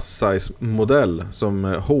plus size modell som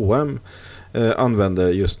H&M använder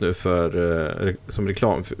just nu som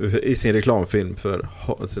reklam i sin reklamfilm för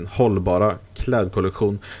sin hållbara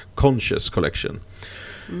klädkollektion Conscious Collection.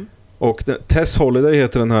 Och Tess Holiday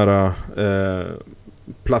heter den här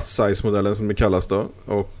plus size modellen som det kallas då.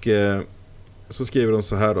 Och så skriver de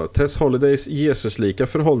så här då: Tess Holidays Jesuslika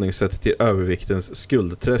förhållningssätt till överviktens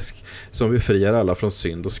skuldträsk som befriar alla från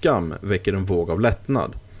synd och skam väcker en våg av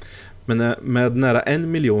lättnad. Men med nära 1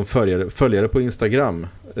 miljon följare på Instagram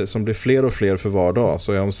som blir fler och fler för var dag,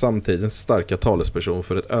 så är hon samtidigt en starka talesperson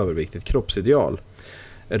för ett överviktigt kroppsideal.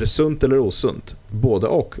 Är det sunt eller osunt? Både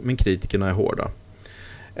och, men kritikerna är hårda.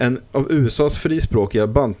 En av USAs frispråkiga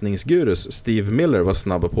bantningsgurus, Steve Miller, var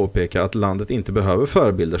snabb att påpeka att landet inte behöver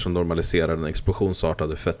förebilder som normaliserar den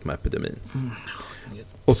explosionsartade fetmaepidemin.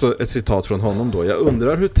 Och så ett citat från honom då: jag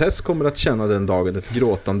undrar hur Tess kommer att känna den dagen ett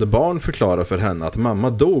gråtande barn förklarar för henne att mamma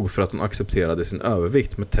dog för att hon accepterade sin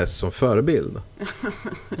övervikt med Tess som förebild.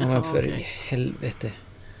 Varför i helvete?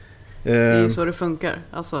 Det är ju så det funkar.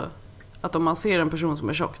 Alltså, att om man ser en person som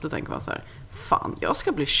är tjock, då tänker man så här: fan, jag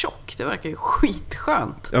ska bli tjock. Det verkar ju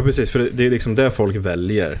skitskönt. Ja, precis, för det är liksom det folk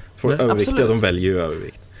väljer. Överviktiga, de väljer ju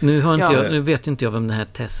övervikt. Nu vet inte jag vem det här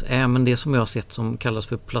Tess är, men det som jag har sett som kallas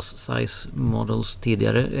för plus size models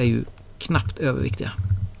tidigare är ju knappt överviktiga.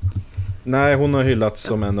 Nej, hon har hyllats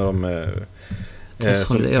som en av de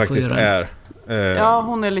som faktiskt är. Ja,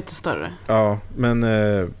 hon är lite större. Ja, men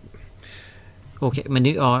okej, men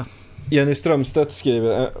det, Jenny Strömstedt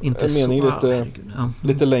skriver en mening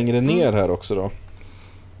lite längre ner här också då.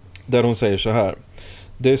 Där hon säger så här: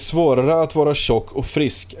 det är svårare att vara tjock och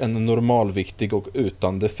frisk än normalviktig och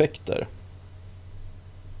utan defekter.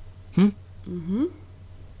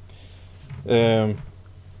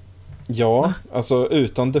 Alltså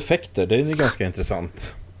utan defekter, det är ju ganska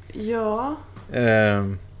intressant. Ja.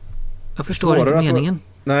 Jag förstår inte meningen.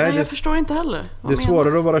 Nej, jag förstår inte heller. Det är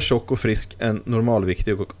svårare att vara tjock och frisk än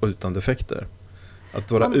normalviktig och utan defekter.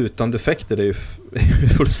 Att vara utan defekter är ju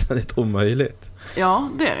fullständigt omöjligt. Ja,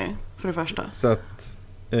 det är det, för det första. Så att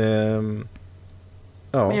men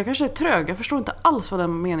jag kanske är trög. Jag förstår inte alls vad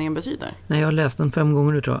den meningen betyder. Nej, jag har läst den 5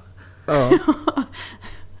 gånger nu, tror jag. Ja.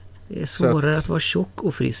 Det är svårare att vara tjock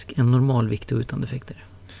och frisk än normalviktig och utan defekter.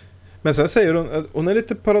 Men sen säger hon är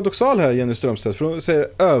lite paradoxal här, Jenny Strömstedt, för hon säger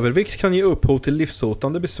övervikt kan ge upphov till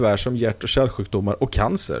livshotande besvär som hjärt- och kärlsjukdomar och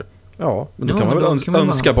cancer. Ja, men då kan man väl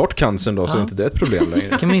önska bort cancern då, så inte det är ett problem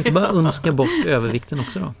längre. Kan man inte bara önska bort övervikten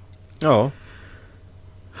också då? Ja.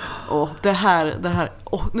 Det här.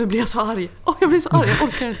 Nu blir jag så arg. Jag blir så arg, jag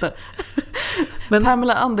orkar inte. Men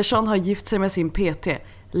Pamela Andersson har gift sig med sin PT.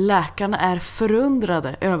 Läkarna är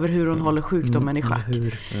förundrade över hur hon håller sjukdomen i schack.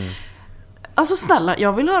 Alltså snälla,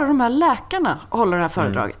 jag vill höra de här läkarna hålla det här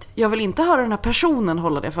föredraget. Jag vill inte höra den här personen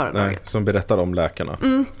hålla det föredraget. Nej, som berättar om läkarna.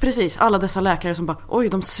 Precis, alla dessa läkare som bara, oj,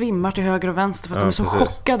 de svimmar till höger och vänster för att de är så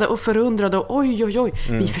chockade och förundrade och oj.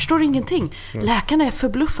 Vi förstår ingenting. Läkarna är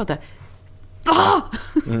förbluffade.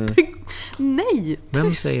 Nej, tyst.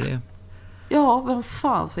 Vem säger det? Ja, vem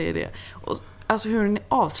fan säger det? Och, alltså hur ni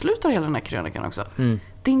avslutar hela den här krönikan också.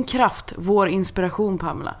 Din kraft, vår inspiration,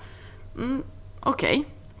 Pamela. Okej.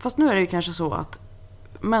 Fast nu är det ju kanske så att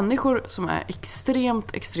människor som är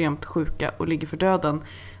extremt sjuka och ligger för döden,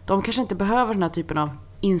 de kanske inte behöver den här typen av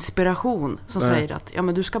inspiration som säger att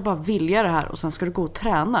men du ska bara vilja det här och sen ska du gå och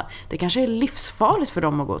träna. Det kanske är livsfarligt för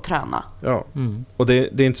dem att gå och träna. Ja, och det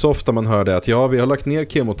är inte så ofta man hör det att vi har lagt ner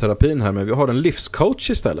kemoterapin här, men vi har en livscoach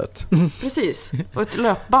istället. Precis, och ett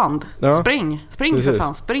löpband. Spring precis. För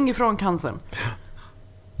fan, spring ifrån cancern.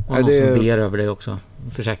 Och någon som ber över dig också,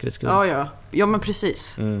 för säkerhets skull. Ja, men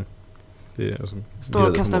precis. Det är står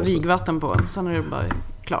och kastar vigvatten på en, sen är det bara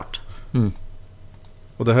klart.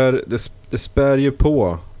 Och det här, det spär ju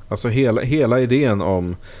på alltså hela idén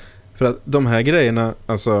om, för att de här grejerna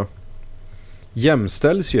alltså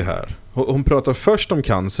jämställs ju här. Hon pratar först om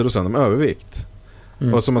cancer och sen om övervikt.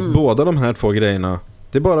 Och som att båda de här två grejerna,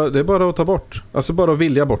 det är bara att ta bort. Alltså bara att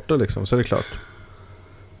vilja bort det liksom, så är det klart.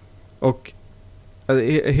 Och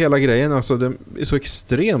hela grejen, alltså det är så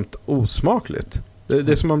extremt osmakligt. Det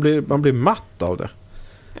är som man blir matt av det.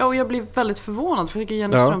 Ja, och jag blir väldigt förvånad för att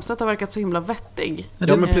Jenny Strömstedt har verkat så himla vettig.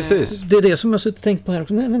 Ja, men precis. Det är det som jag suttit och tänkt på här.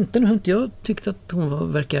 Men vänta nu, har inte jag tyckt att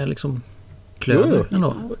hon verkar liksom klöver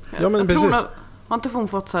ändå? Ja, men jag precis. Tror har inte hon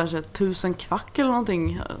fått så här 1000 kvack eller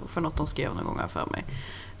någonting för något hon skrev någon gång här för mig.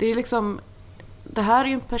 Det är liksom, det här är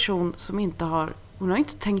ju en person som hon har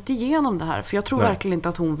inte tänkt igenom det här. För jag tror verkligen inte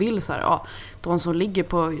att hon vill så här, de som ligger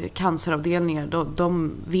på canceravdelningar,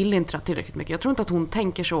 de vill inte tillräckligt mycket. Jag tror inte att hon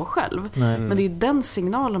tänker så själv. Men det är ju den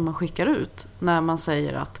signalen man skickar ut när man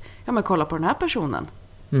säger att, ja men kolla på den här personen.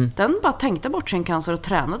 Den bara tänkte bort sin cancer och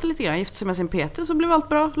tränade lite grann. Gifte sig med sin PT så blev allt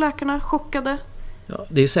bra. Läkarna chockade. Ja,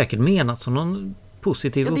 det är säkert menat som någon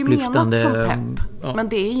positiv, upplyftande... Ja, det är menat som pepp. Ja. Men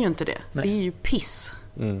det är ju inte det. Nej. Det är ju piss.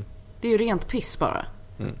 Det är ju rent piss bara.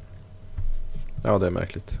 Ja, det är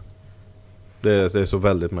märkligt. Det är så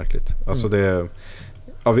väldigt märkligt. Alltså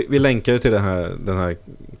vi länkar ju till den här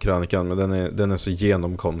krönikan, men den är så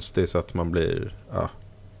genomkonstig så att man blir... Ja.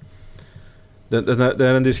 Det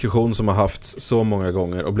är en diskussion som har haft så många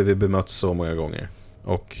gånger och blivit bemött så många gånger.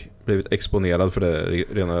 Och blivit exponerad för det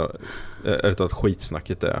rena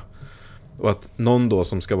skitsnacket det är. Och att någon då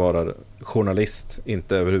som ska vara journalist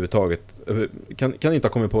inte överhuvudtaget kan inte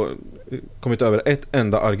ha kommit över ett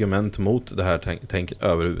enda argument mot det här tänket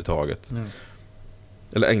överhuvudtaget.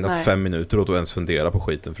 Eller ägnat 5 minuter åt att ens fundera på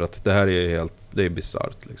skiten, för att det här är det är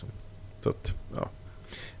bisarrt liksom. Så att, ja.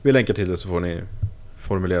 Vi länkar till det så får ni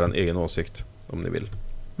formulera en egen åsikt om ni vill.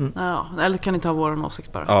 Ja, eller kan ni ta vår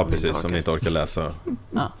åsikt bara? Ja, precis, om ni inte orkar läsa.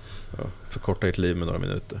 Ja, förkorta ert liv med några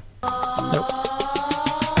minuter. Ja.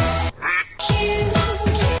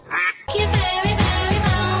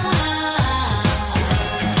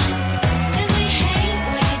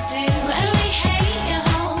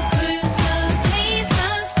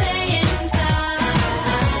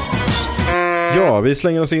 Ja, vi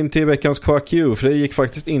slänger oss in till veckans Quack You, för det gick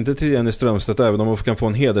faktiskt inte till Jenny Strömstedt, även om hon kan få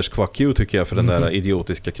en heders-Quack You tycker jag för den där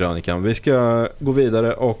idiotiska krönikan. Vi ska gå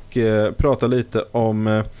vidare och prata lite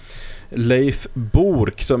om Leif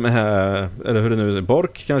Bork som är, eller hur det nu är,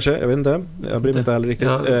 Bork kanske, jag vet inte, jag bryr mig inte heller riktigt.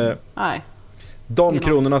 Nej.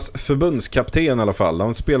 Damkronornas förbundskapten i alla fall.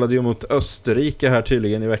 Han spelade ju mot Österrike här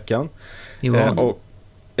tydligen i veckan.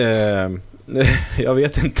 Jag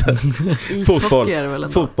vet inte.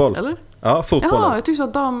 Fotboll. Eller? Ja, fotboll. Ja, jag tyckte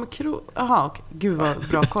att Jaha, okej. Gud vad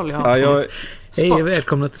bra koll jag har. Hej,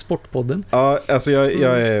 välkomna till Sportpodden. Ja, alltså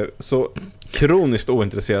jag är så kroniskt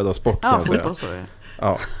ointresserad av sport. Ja, fotboll så är det.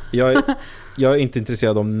 Ja, jag är inte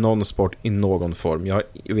intresserad av någon sport i någon form. Jag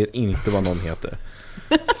vet inte vad någon heter.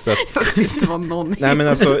 Så att, jag vet inte vad någon heter. Nej, men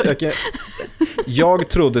alltså jag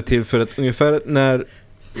trodde till för att ungefär när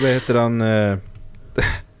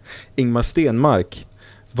Ingmar Stenmark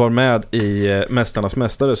var med i Mästarnas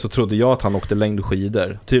mästare, så trodde jag att han åkte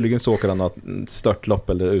längdskidor. Tydligen så åker han något störtlopp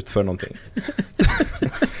eller utför någonting.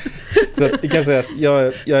 Så jag kan säga att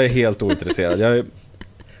jag är helt ointresserad.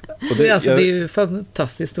 Det är ju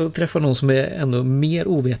fantastiskt att träffa någon som är ändå mer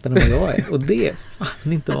ovetande än vad jag är. Och det är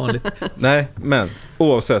fan inte vanligt. Nej, men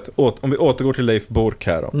oavsett, om vi återgår till Leif Bork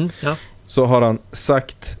här då, så har han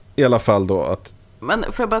sagt i alla fall då att... Men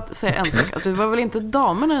får jag bara säga en sak, att det var väl inte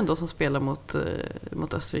damerna ändå som spelade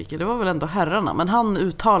mot Österrike, det var väl ändå herrarna, men han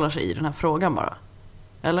uttalar sig i den här frågan bara,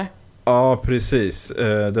 eller? Ja, precis,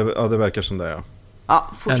 det verkar som det, ja.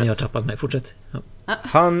 Ja, fortsätt. Ni har tappat mig, fortsätt. Ja.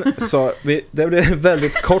 Han sa, det blev en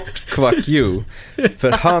väldigt kort Quack You,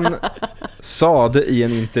 för han sa det i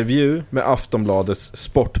en intervju med Aftonbladets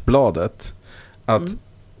Sportbladet att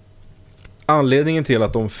anledningen till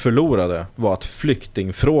att de förlorade var att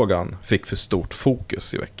flyktingfrågan fick för stort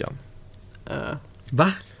fokus i veckan.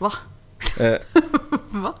 Va? Va?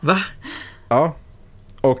 Ja.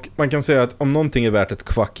 Och man kan säga att om någonting är värt ett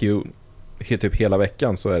Quack You typ hela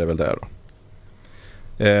veckan, så är det väl det då.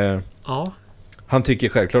 Ja. Han tycker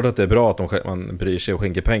självklart att det är bra att man bryr sig och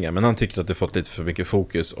skänker pengar, men han tycker att det fått lite för mycket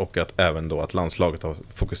fokus, och att även då att landslaget har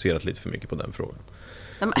fokuserat lite för mycket på den frågan.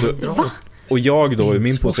 Va? Och jag då i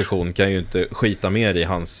min position kan ju inte skita mer i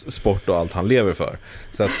hans sport och allt han lever för.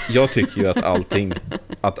 Så att jag tycker ju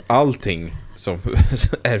att allting som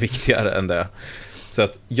är viktigare än det. Så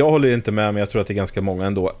att jag håller inte med, men jag tror att det är ganska många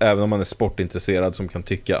ändå, även om man är sportintresserad, som kan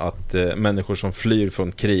tycka att människor som flyr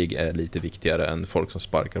från krig är lite viktigare än folk som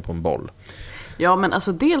sparkar på en boll. Ja, men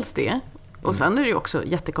alltså dels det, Och sen är det ju också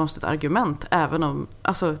jättekonstigt argument, även om,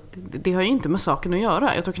 alltså, det har ju inte med saken att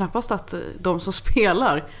göra. Jag tror knappast att de som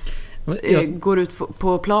spelar går ut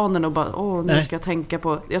på planen och bara, nu ska jag tänka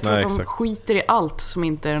på. Jag tror att de skiter i allt som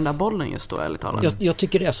inte är den där bollen just då, ärligt talat. Jag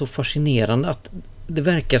tycker det är så fascinerande att det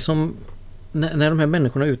verkar som, när de här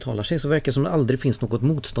människorna uttalar sig, så verkar det som att det aldrig finns något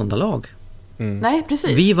motståndarlag. Nej,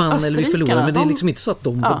 precis. Vi vann eller vi förlorade, men det är liksom inte så att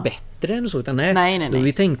de var bättre eller så, utan nej.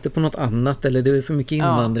 Vi tänkte på något annat, eller det är för mycket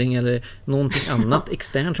invandring eller någonting annat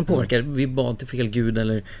externt som påverkar. Vi bad till fel gud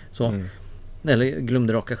eller så. Eller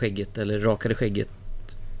glömde raka skägget, eller rakade skägget,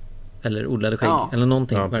 eller odlade skägg, eller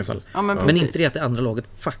någonting i varje fall. Ja, men inte det att det andra laget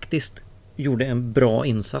faktiskt gjorde en bra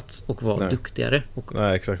insats och var duktigare.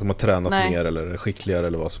 Nej, exakt. De har tränat mer eller skickligare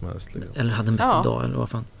eller vad som helst. Liksom. Eller hade en bättre dag eller vad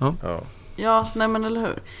fan. Ja, nej men eller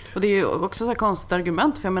hur. Och det är ju också så här konstigt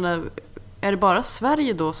argument, för jag menar, är det bara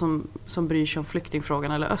Sverige då som bryr sig om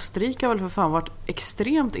flyktingfrågan, eller Österrike har väl för fan varit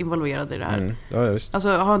extremt involverade i det här. Ja, just. Alltså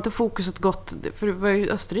har inte fokuset gått, för det var ju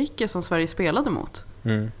Österrike som Sverige spelade mot.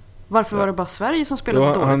 Varför var det bara Sverige som spelade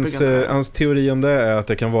dåligt? Hans teori om det är att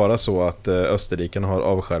det kan vara så att Österriken har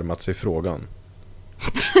avskärmat sig frågan.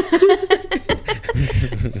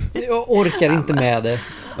 Jag orkar inte med det.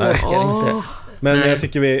 Inte. Men jag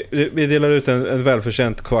tycker vi delar ut en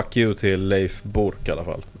välförtjänt quack you till Leif Bork i alla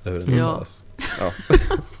fall. Ja.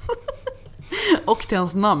 Och till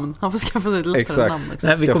hans namn. Han får skaffa sig ett lättare namn också.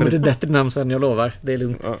 Nej, vi kommer till bättre namn sen, jag lovar. Det är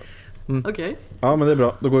lugnt. Okej. Ja, men det är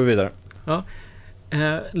bra. Då går vi vidare. Ja.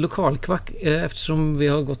 Lokalkvack, eftersom vi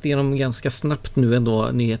har gått igenom ganska snabbt nu ändå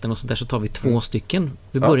nyheten och sånt där, så tar vi 2 stycken.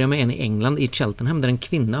 Vi börjar med en i England, i Cheltenham, där en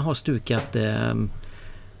kvinna har stukat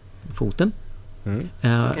foten.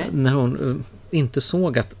 När hon inte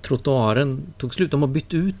såg att trottoaren tog slut. De har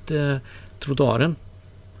bytt ut trottoaren.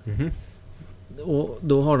 Och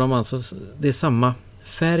då har de alltså, det är samma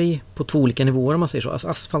färg på 2 olika nivåer om man säger så. Alltså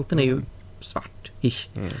asfalten är ju svart-ish.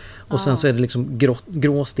 Och sen så är det liksom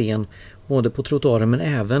grå sten både på trottoaren, men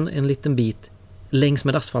även en liten bit längs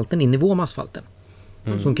med asfalten, i nivå med asfalten.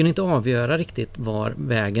 Så hon kunde inte avgöra riktigt var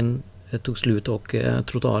vägen tog slut och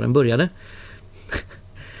trottoaren började.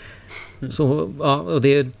 Så, och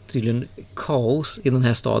det är tydligen kaos i den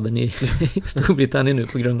här staden i Storbritannien nu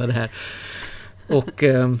på grund av det här. Och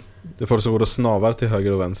det får så gå och snavar till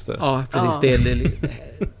höger och vänster. Ja, precis. Det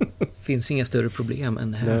finns inga större problem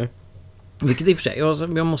än det här. Nej. Vilket i och för sig,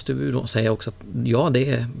 jag måste då säga också att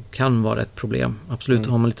det kan vara ett problem. Absolut,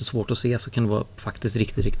 har man lite svårt att se så kan det vara faktiskt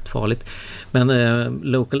riktigt, riktigt farligt. Men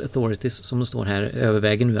local authorities, som det står här,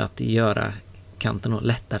 överväger nu att göra kanten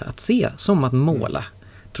lättare att se, som att måla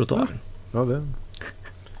trottoaren. Ja, det.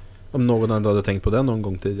 Om någon ändå hade tänkt på det någon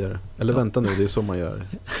gång tidigare. Eller vänta nu, det är så man gör.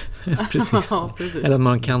 Precis. Eller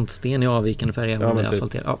man kantsten i avvikande färg även om det är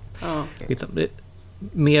asfalterat.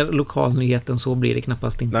 Mer lokal nyhet än så blir det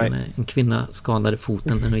knappast inte. En kvinna skadade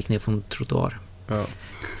foten när hon gick ner från trottoar.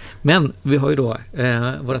 Men vi har ju då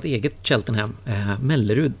vårt eget Cheltenham,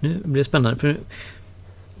 Mellerud. Nu blir det spännande, för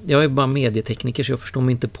jag är bara medietekniker så jag förstår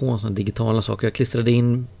mig inte på sådana digitala saker. Jag klistrade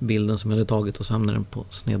in bilden som jag hade tagit och så hamnade den på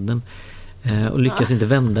snedden. Och lyckas inte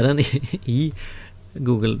vända den i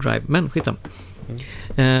Google Drive. Men skitsam.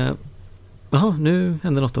 Nu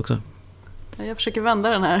händer något också. Jag försöker vända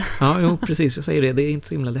den här. Ja, precis. Jag säger det. Det är inte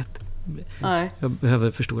så himla lätt. Nej. Jag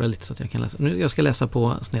behöver förstora lite så att jag kan läsa. Jag ska läsa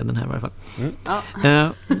på snedden här i varje fall.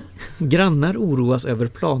 Grannar oroas över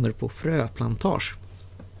planer på fröplantage.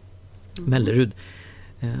 Mellerud.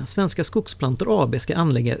 Svenska Skogsplantor AB ska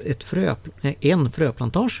anlägga en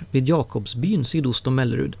fröplantage vid Jakobsbyn sydost om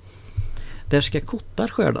Mellerud. Där ska kottar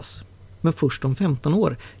skördas, men först om 15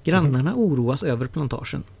 år. Grannarna oroas över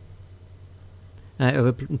plantagen.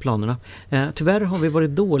 Över planerna. Tyvärr har vi varit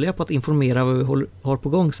dåliga på att informera vad vi har på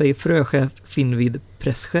gång, säger fröchef Finnvid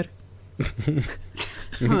Prescher.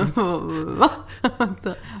 Va?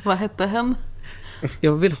 Vad hette hen?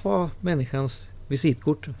 Jag vill ha människans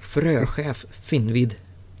visitkort. Fröchef Finnvid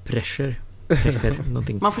Prescher.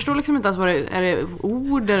 Man förstår liksom inte ens vad det är. Det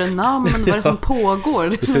ord, är det namn, vad är det som pågår?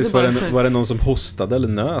 Det precis, var det någon som hostade eller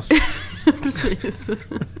nös? Precis.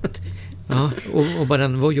 Ja, och bara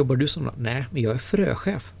vad jobbar du som då? Nej, men jag är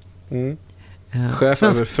fröchef. Chef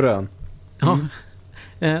över frön. Ja.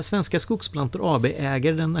 Svenska Skogsplantor AB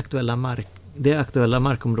äger det aktuella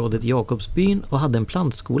markområdet Jakobsbyn och hade en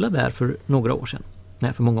plantskola där för många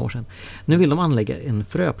år sedan. Nu vill de anlägga en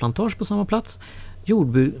fröplantage på samma plats.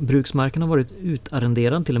 Jordbruksmarken har varit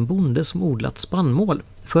utarrenderad till en bonde som odlat spannmål.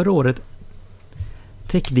 Förra året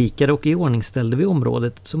täckdikade och iordningställde vi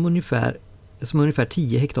området som ungefär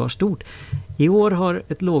 10 hektar stort. I år har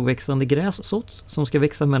ett lågväxande gräs såtts som ska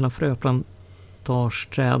växa mellan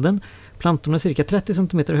fröplantageträden. Plantorna är cirka 30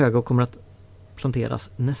 cm höga och kommer att planteras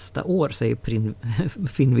nästa år, säger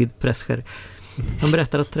Finnvid Prescher. Han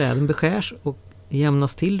berättar att träden beskärs och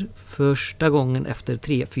jämnas till första gången efter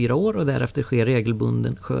 3-4 år och därefter sker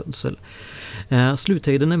regelbunden skötsel.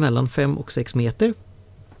 Sluthöjden är mellan 5 och 6 meter.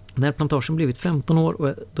 När plantagen blivit 15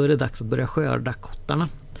 år, då är det dags att börja skörda kottarna.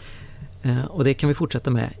 Och det kan vi fortsätta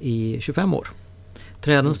med i 25 år.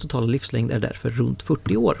 Trädens totala livslängd är därför runt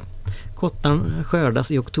 40 år. Kottarna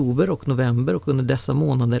skördas i oktober och november och under dessa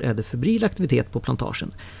månader är det febril aktivitet på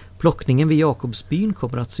plantagen. Plockningen vid Jakobsbyn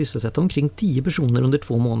kommer att sysselsätta omkring 10 personer under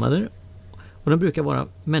 2 månader. Och det brukar vara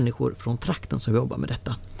människor från trakten som jobbar med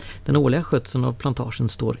detta. Den årliga skötseln av plantagen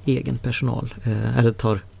tar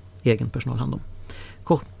egen personal hand om.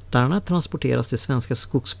 Kottarna transporteras till Svenska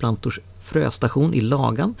Skogsplantors fröstation i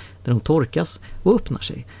Lagan där de torkas och öppnar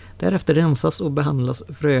sig. Därefter rensas och behandlas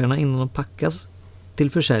fröerna innan de packas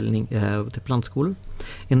till försäljning till plantskolor.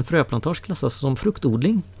 En fröplantage klassas som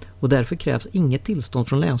fruktodling och därför krävs inget tillstånd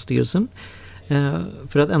från Länsstyrelsen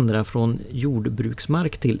för att ändra från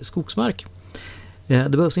jordbruksmark till skogsmark. Det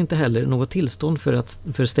behövs inte heller något tillstånd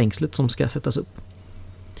för stängslet som ska sättas upp.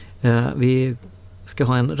 Vi ska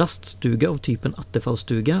ha en raststuga av typen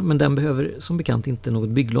attefallsstuga, men den behöver som bekant inte något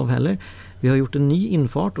bygglov heller. Vi har gjort en ny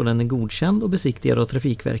infart och den är godkänd och besiktigad av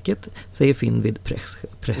Trafikverket, säger Finnvid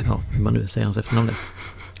hur man nu säger hans efternamn.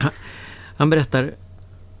 Han berättar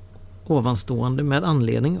ovanstående med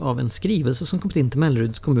anledning av en skrivelse som kommit in till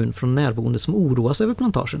Melleruds kommun från närboende som oroas över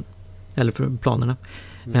plantagen, eller för planerna.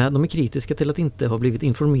 De är kritiska till att inte ha blivit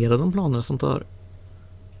informerade om planerna som tar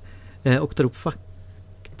upp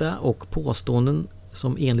fakta och påståenden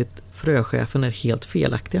som enligt fröchefen är helt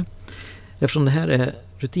felaktiga. Eftersom det här är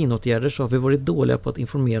rutinåtgärder så har vi varit dåliga på att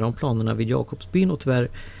informera om planerna vid Jakobsbyn och tyvärr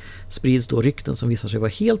sprids då rykten som visar sig vara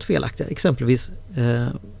helt felaktiga. Exempelvis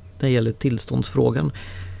när det gäller tillståndsfrågan.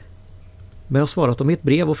 Men jag har svarat dem i ett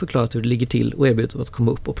brev och förklarat hur det ligger till och erbjudit att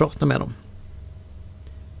komma upp och prata med dem.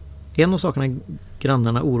 En av sakerna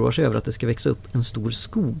grannarna oroar sig över att det ska växa upp en stor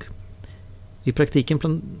skog. I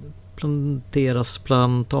praktiken planteras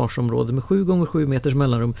plantageområden med 7 gånger 7 meters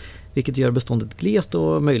mellanrum, vilket gör beståndet glest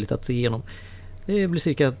och möjligt att se igenom. Det blir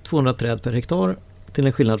cirka 200 träd per hektar till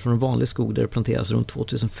en skillnad från en vanlig skog där det planteras runt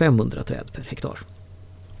 2500 träd per hektar.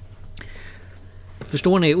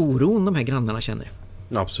 Förstår ni oron de här grannarna känner?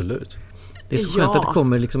 Absolut. Det är så skönt att det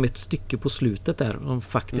kommer liksom ett stycke på slutet där om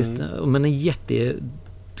faktiskt, men en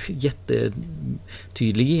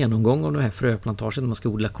jättetydlig genomgång av de här fröplantagen, man ska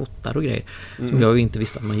odla kottar och grejer som jag ju inte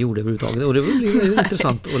visste att man gjorde överhuvudtaget, och det var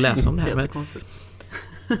intressant att läsa om det här. Men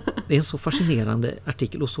det är en så fascinerande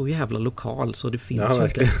artikel och så jävla lokal så det finns ju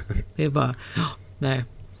inte. Det är bara, nej.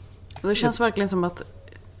 Det känns verkligen som att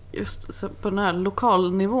just så på den här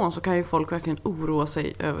lokalnivån så kan ju folk verkligen oroa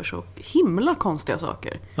sig över så himla konstiga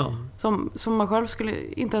saker. Ja. Som man själv skulle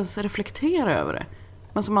inte ens reflektera över det.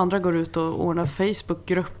 Men som andra går ut och ordnar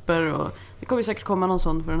Facebookgrupper och det kommer ju säkert komma någon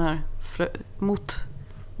sån för den här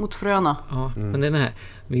mot fröna. Ja, men den här,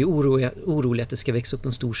 vi är oroliga att det ska växa upp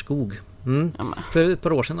en stor skog. För ett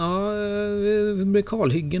par år sedan, det blev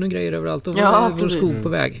kalhyggen och grejer överallt och vår skog på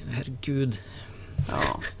väg. Herregud.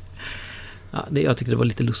 Ja. Jag tyckte det var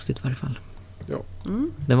lite lustigt i varje fall. Ja.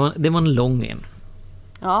 Det var en lång en.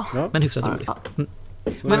 Ja. Men hyfsat rolig. Ja.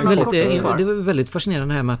 Men det var väldigt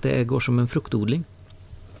fascinerande här med att det går som en fruktodling.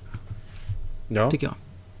 Ja. Tycker jag.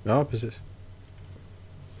 Ja, precis.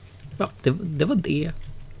 Ja, det var det.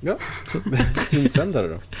 Ja, insändare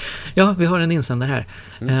då? Ja, vi har en insändare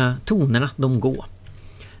här. Tonerna, de går.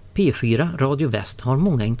 P4 Radio Väst har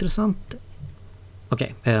många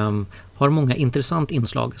intressant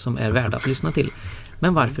inslag som är värda att lyssna till.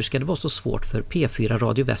 Men varför ska det vara så svårt för P4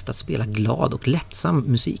 Radio Väst att spela glad och lättsam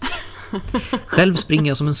musik? Själv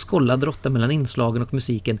springer jag som en skollad råtta mellan inslagen och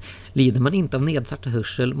musiken. Lider man inte av nedsatt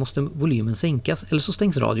hörsel måste volymen sänkas eller så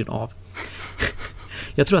stängs radion av.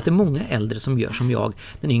 Jag tror att det är många äldre som gör som jag.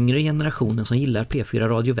 Den yngre generationen som gillar P4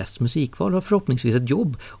 Radio Västs musikval har förhoppningsvis ett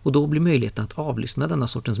jobb och då blir möjligheten att avlyssna denna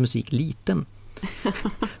sortens musik liten.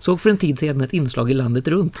 Såg för en tid sedan ett inslag i landet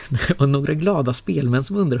runt och några glada spelmän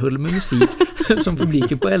som underhöll med musik som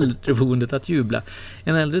publiken på äldreboendet att jubla.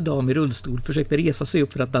 En äldre dam i rullstol försökte resa sig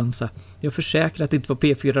upp för att dansa. Jag försäkrar att det inte var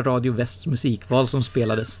P4 Radio Västs musikval som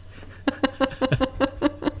spelades.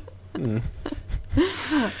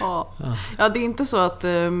 Ja, det är inte så att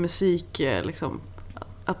musik liksom,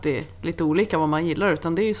 att det är lite olika vad man gillar,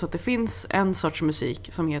 utan det är ju så att det finns en sorts musik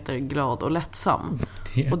som heter glad och lättsam.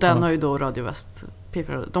 Och den har ju då Radio Väst,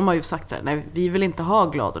 de har ju sagt så här: nej, vi vill inte ha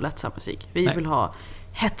glad och lättsam musik. Vi vill ha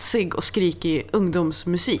hetsig och skrikig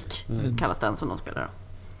ungdomsmusik, kallas den som de spelar.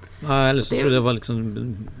 Ja, eller så tror det var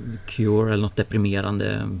liksom Cure eller något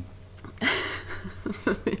deprimerande.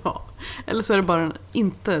 Ja, Eller så är det bara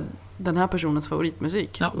inte den här personens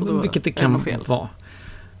favoritmusik. Ja, och då vilket det är kan något fel. vara.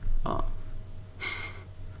 Ja.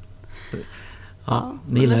 Ja,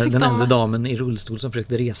 ni gillar den enda damen i rullstol som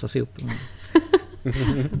försökte resa sig upp.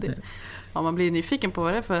 Ja, man blir nyfiken på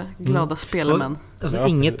vad det är för glada spelarmän. Alltså,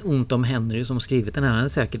 inget ont om Henry som skrivit den här. Han är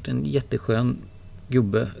säkert en jätteskön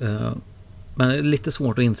gubbe. Men det är lite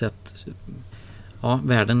svårt att inse att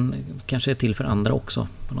världen kanske är till för andra också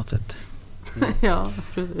på något sätt. Ja,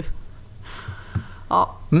 precis.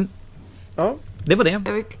 Ja. Ja, det var det.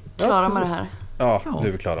 Är vi klara med det här? Ja, nu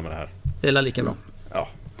är vi klara med det här. Det är lika bra. Ja.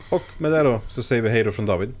 Och med det då så säger vi hej då från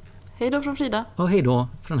David. Hej då från Frida. Och hej då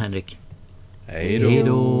från Henrik. Hej då. Hej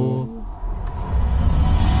då.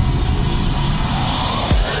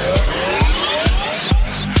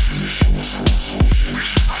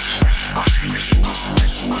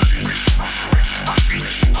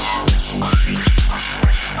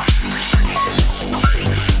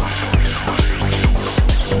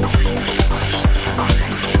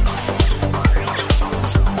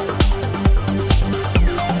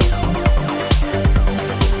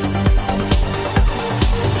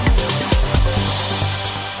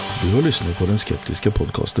 Du har lyssnat på den skeptiska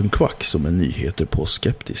podcasten Quack som är nyheter på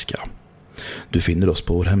skeptiska. Du finner oss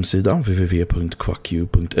på vår hemsida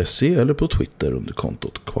www.quacku.se eller på Twitter under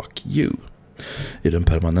kontot quacku. I den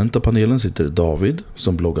permanenta panelen sitter David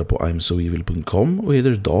som bloggar på imsoevil.com och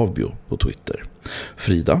heter Davbio på Twitter.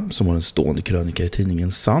 Frida som har en stående krönika i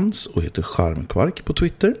tidningen Sans och heter Charmkvark på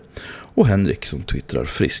Twitter. Och Henrik som twittrar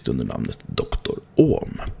friskt under namnet Dr.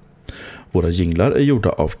 Ohm. Våra jinglar är gjorda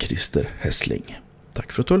av Christer Hessling.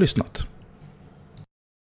 Tack för att du har lyssnat.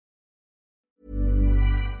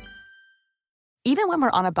 Even when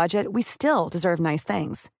we're on a budget, we still deserve nice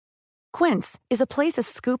things. Quince is a place to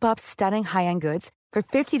scoop up stunning high-end goods for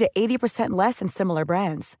 50 to 80% less than similar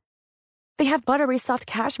brands. They have buttery soft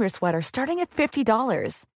cashmere sweaters starting at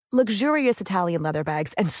 $50, luxurious Italian leather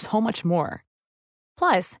bags, and so much more.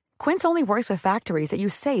 Plus, Quince only works with factories that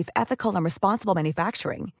use safe, ethical, and responsible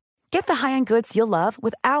manufacturing. Get the high-end goods you'll love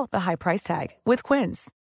without the high price tag with Quince.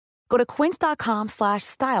 Go to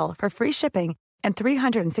quince.com/style for free shipping and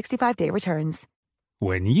 365-day returns.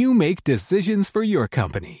 When you make decisions for your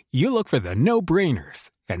company, you look for the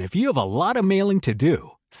no-brainers. And if you have a lot of mailing to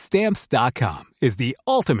do, Stamps.com is the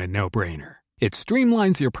ultimate no-brainer. It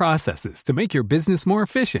streamlines your processes to make your business more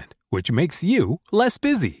efficient, which makes you less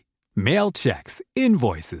busy. Mail checks,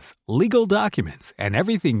 invoices, legal documents, and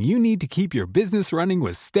everything you need to keep your business running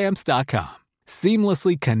with Stamps.com.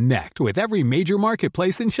 Seamlessly connect with every major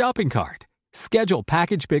marketplace and shopping cart. Schedule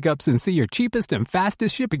package pickups and see your cheapest and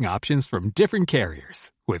fastest shipping options from different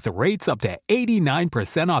carriers. With rates up to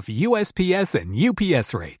 89% off USPS and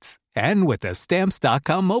UPS rates. And with the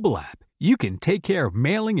Stamps.com mobile app, you can take care of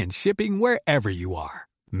mailing and shipping wherever you are.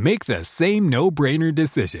 Make the same no-brainer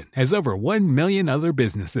decision as over 1 million other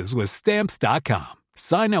businesses with Stamps.com.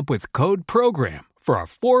 Sign up with code PROGRAM for a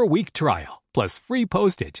 4-week trial, plus free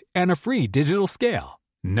postage and a free digital scale.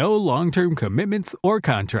 No long-term commitments or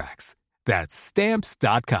contracts. That's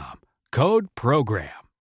Stamps.com. Code PROGRAM.